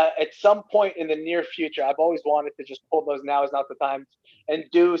will at some point in the near future. I've always wanted to just pull those Now Is Not the Time and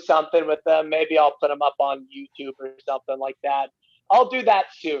do something with them. Maybe I'll put them up on YouTube or something like that. I'll do that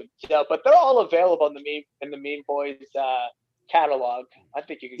soon. So, but they're all available in the Mean Boys catalog. I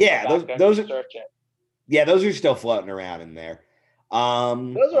think you can those are, search it. Yeah, those are still floating around in there.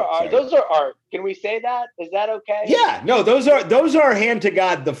 Those are art. Can we say that? Is that okay? Yeah, no, those are hand to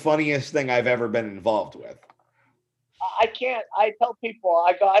God the funniest thing I've ever been involved with. I can't. I tell people,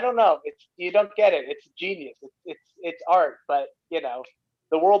 I don't know. You don't get it. It's genius. It's art, but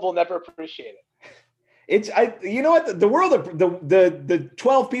the world will never appreciate it. You know what? The world, the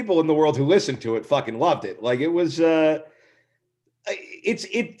 12 people in the world who listened to it fucking loved it. Like, it was.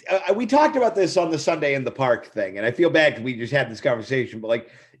 We talked about this on the Sunday in the Park thing, and I feel bad because we just had this conversation, but like,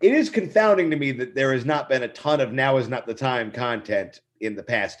 it is confounding to me that there has not been a ton of Now Is Not the Time content in the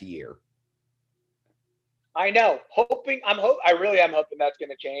past year. I know. I really am hoping that's going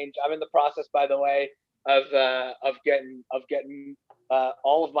to change. I'm in the process, by the way, of getting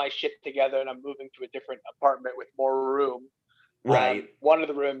all of my shit together, and I'm moving to a different apartment with more room. Right. One of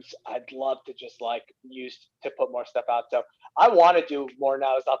the rooms I'd love to just like use to put more stuff out. So I want to do more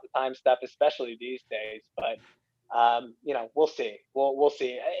Now Is Not the Time stuff, especially these days. But we'll see. We'll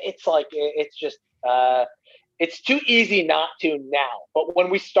see. It's like it's just it's too easy not to now. But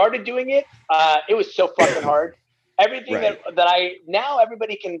when we started doing it, it was so fucking hard. Everything that now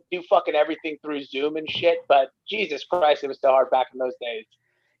everybody can do fucking everything through Zoom and shit. But Jesus Christ, it was so hard back in those days.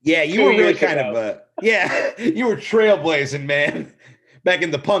 Yeah, you were really kind of you were trailblazing, man. Back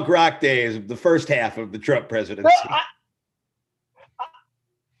in the punk rock days of the first half of the Trump presidency. No,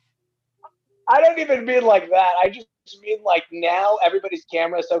 I don't even mean like that. I just mean like now everybody's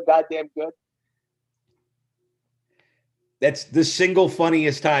camera is so goddamn good. That's the single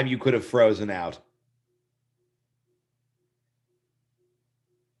funniest time you could have frozen out.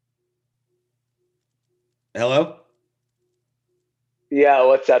 Hello? Yeah,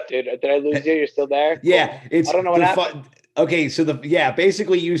 what's up, dude? Did I lose you? You're still there? Yeah, I don't know what happened. Okay, so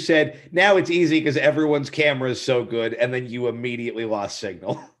basically you said now it's easy because everyone's camera is so good, and then you immediately lost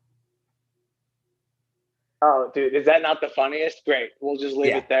signal. Oh, dude, is that not the funniest? Great, we'll just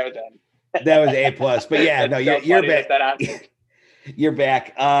leave it there then. That was A+, but yeah, no, you're back. You're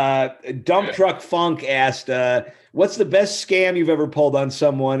back. Dump Truck Funk asked, "What's the best scam you've ever pulled on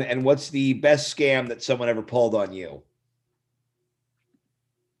someone, and what's the best scam that someone ever pulled on you?"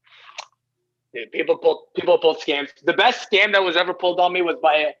 Dude, people pulled scams. The best scam that was ever pulled on me was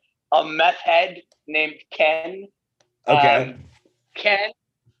by a meth head named Ken. Okay. Ken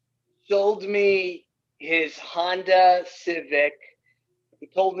sold me his Honda Civic. He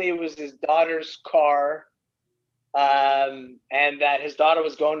told me it was his daughter's car, and that his daughter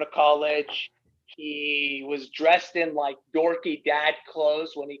was going to college. He was dressed in like dorky dad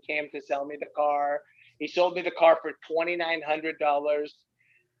clothes when he came to sell me the car. He sold me the car for $2,900.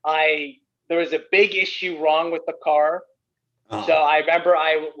 There was a big issue wrong with the car. Oh. So I remember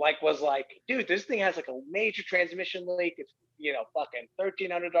I was like, dude, this thing has like a major transmission leak. It's, fucking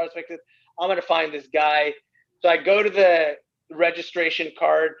 $1,300 fix it. I'm going to find this guy. So I go to the registration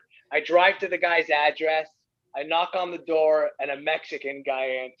card. I drive to the guy's address. I knock on the door and a Mexican guy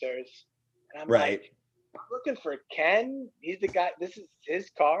answers. And I'm like, I'm looking for Ken. He's the guy. This is his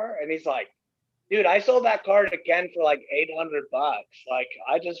car. And he's like, dude, I sold that car to Ken for like $800. Like,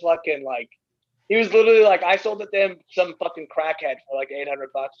 I just fucking like, he was literally like, I sold it to him, some fucking crackhead for like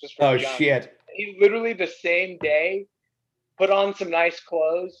 $800 just for junk. Shit. He literally the same day put on some nice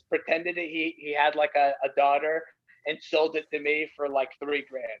clothes, pretended that he had like a daughter, and sold it to me for like $3,000.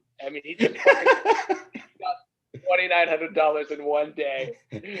 I mean, he just fucking got $2,900 in one day.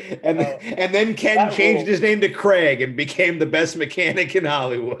 And then Ken changed his name to Craig and became the best mechanic in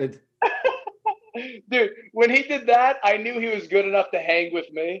Hollywood. Dude, when he did that, I knew he was good enough to hang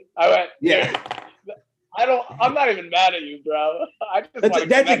with me. I went, yeah. I'm not even mad at you, bro. I just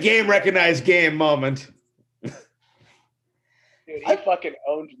That's a game recognized game moment. Dude, he fucking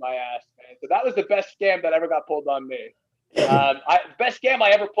owned my ass, man. So that was the best scam that ever got pulled on me. Best scam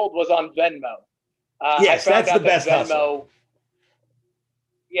I ever pulled was on Venmo. Yes, that's the best hustle.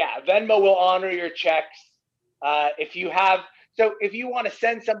 Yeah, Venmo will honor your checks. If you want to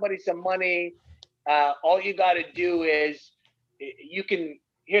send somebody some money, all you got to do is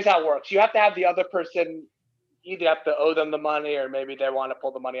here's how it works. You have to have the other person, you have to owe them the money, or maybe they want to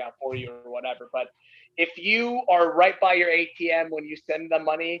pull the money out for you or whatever. But if you are right by your ATM when you send them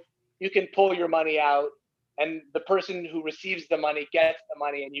money, you can pull your money out, and the person who receives the money gets the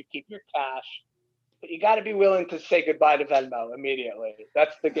money, and you keep your cash. But you got to be willing to say goodbye to Venmo immediately.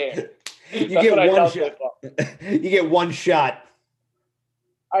 That's the game. You get one shot. You get one shot.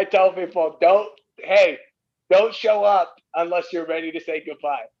 I tell people, don't show up unless you're ready to say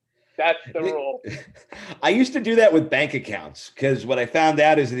goodbye. That's the rule. I used to do that with bank accounts, because what I found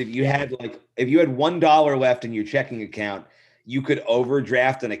out is that if you had $1 left in your checking account, you could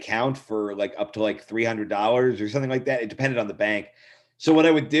overdraft an account for up to $300 or something like that. It depended on the bank. So what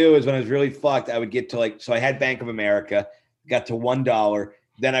I would do is when I was really fucked, I would get to so I had Bank of America, got to $1.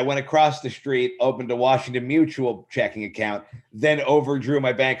 Then I went across the street, opened a Washington Mutual checking account, then overdrew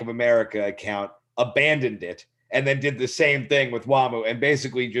my Bank of America account, abandoned it, and then did the same thing with WAMU, and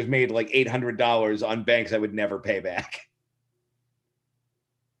basically just made $800 on banks I would never pay back.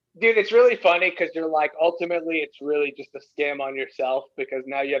 Dude, it's really funny because you're ultimately, it's really just a scam on yourself, because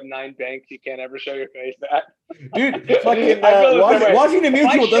now you have 9 banks you can't ever show your face at. Dude, fucking Washington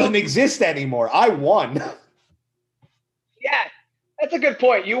Mutual doesn't exist anymore. I won. Yeah, that's a good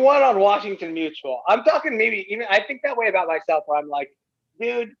point. You won on Washington Mutual. I'm talking I think that way about myself, where I'm like,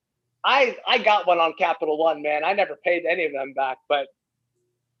 dude, I got one on Capital One, man. I never paid any of them back. But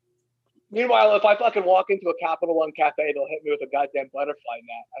meanwhile, if I fucking walk into a Capital One cafe, they'll hit me with a goddamn butterfly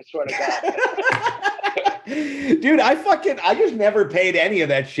net. I swear to God. Dude, I just never paid any of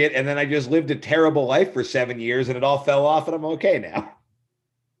that shit. And then I just lived a terrible life for 7 years, and it all fell off, and I'm okay now.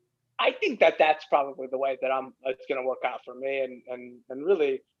 I think that's probably the way that it's going to work out for me, and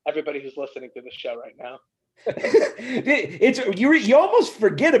really everybody who's listening to the show right now. You almost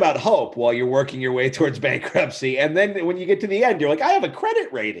forget about hope while you're working your way towards bankruptcy, and then when you get to the end, you're like, I have a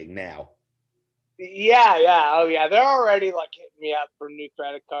credit rating now. Yeah, oh yeah, they're already hitting me up for new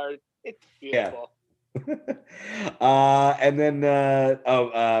credit cards. It's beautiful. Yeah. And then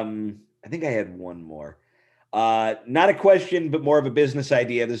I think I had one more. Not a question, but more of a business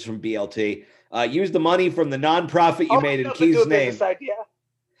idea. This is from BLT. Use the money from the nonprofit you made in Keith's name. Business idea.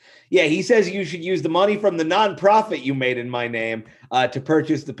 Yeah, he says you should use the money from the nonprofit you made in my name to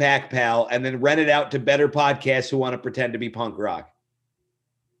purchase the Pack Pal, and then rent it out to better podcasts who want to pretend to be punk rock.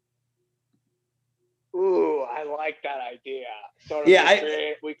 Ooh, I like that idea.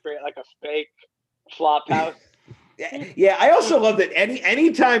 We create a fake flop house. Yeah, I also love that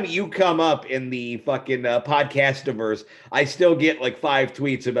anytime you come up in the fucking podcastiverse, I still get 5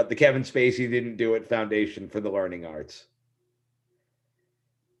 tweets about the Kevin Spacey Didn't Do It Foundation for the Learning Arts.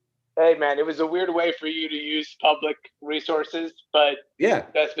 Hey, man, it was a weird way for you to use public resources, but yeah,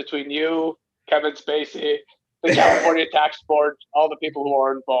 that's between you, Kevin Spacey, the California Tax Board, all the people who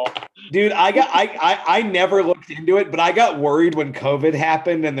are involved. Dude, I never looked into it, but I got worried when COVID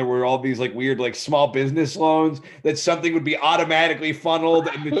happened and there were all these weird small business loans that something would be automatically funneled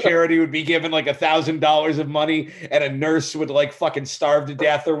and the charity would be given $1,000 of money and a nurse would fucking starve to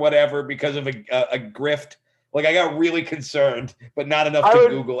death or whatever because of a grift. I got really concerned, but not enough to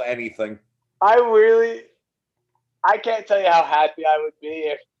Google anything. I can't tell you how happy I would be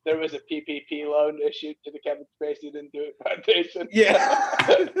if there was a PPP loan issued to the Kevin Spacey Didn't Do It Foundation. Yeah.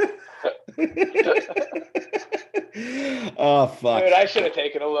 Oh, fuck. Dude, I should have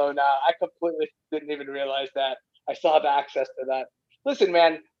taken a loan out. I completely didn't even realize that. I still have access to that. Listen,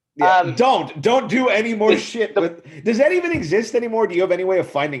 man. Yeah, don't do any more shit. Does that even exist anymore? Do you have any way of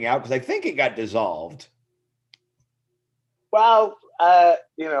finding out? Because I think it got dissolved. Well,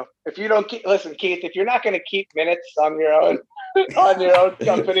 if you don't listen, Keith, if you're not going to keep minutes on your own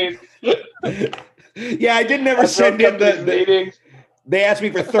companies. Yeah, I didn't ever send in the meetings. They asked me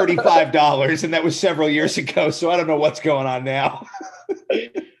for $35, and that was several years ago. So I don't know what's going on now.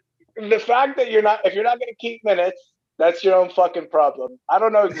 The fact that if you're not going to keep minutes, that's your own fucking problem. I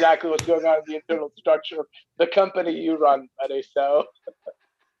don't know exactly what's going on in the internal structure of the company you run, buddy. So.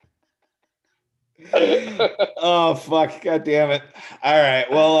 Oh fuck, god damn it. All right,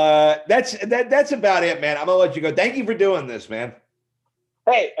 well that's about it, man. I'm gonna let you go. Thank you for doing this, man.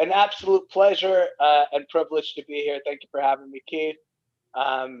 Hey, an absolute pleasure and privilege to be here. Thank you for having me, Keith.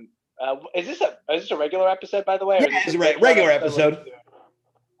 Is this a regular episode, by the way? Yeah, it's a regular episode.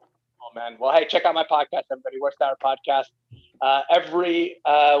 Oh man. Well, hey, check out my podcast, everybody. Worst Hour Podcast. Every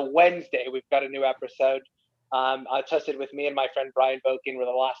Wednesday, we've got a new episode. I tested with me and my friend Brian Bokin. We're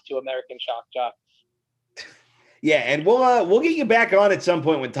the last two American shock jocks. Yeah, and we'll get you back on at some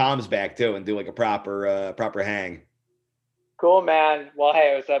point when Tom's back too, and do like a proper hang. Cool, man. Well,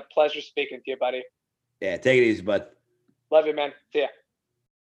 hey, it was a pleasure speaking to you, buddy. Yeah, take it easy, bud. Love you, man. See ya.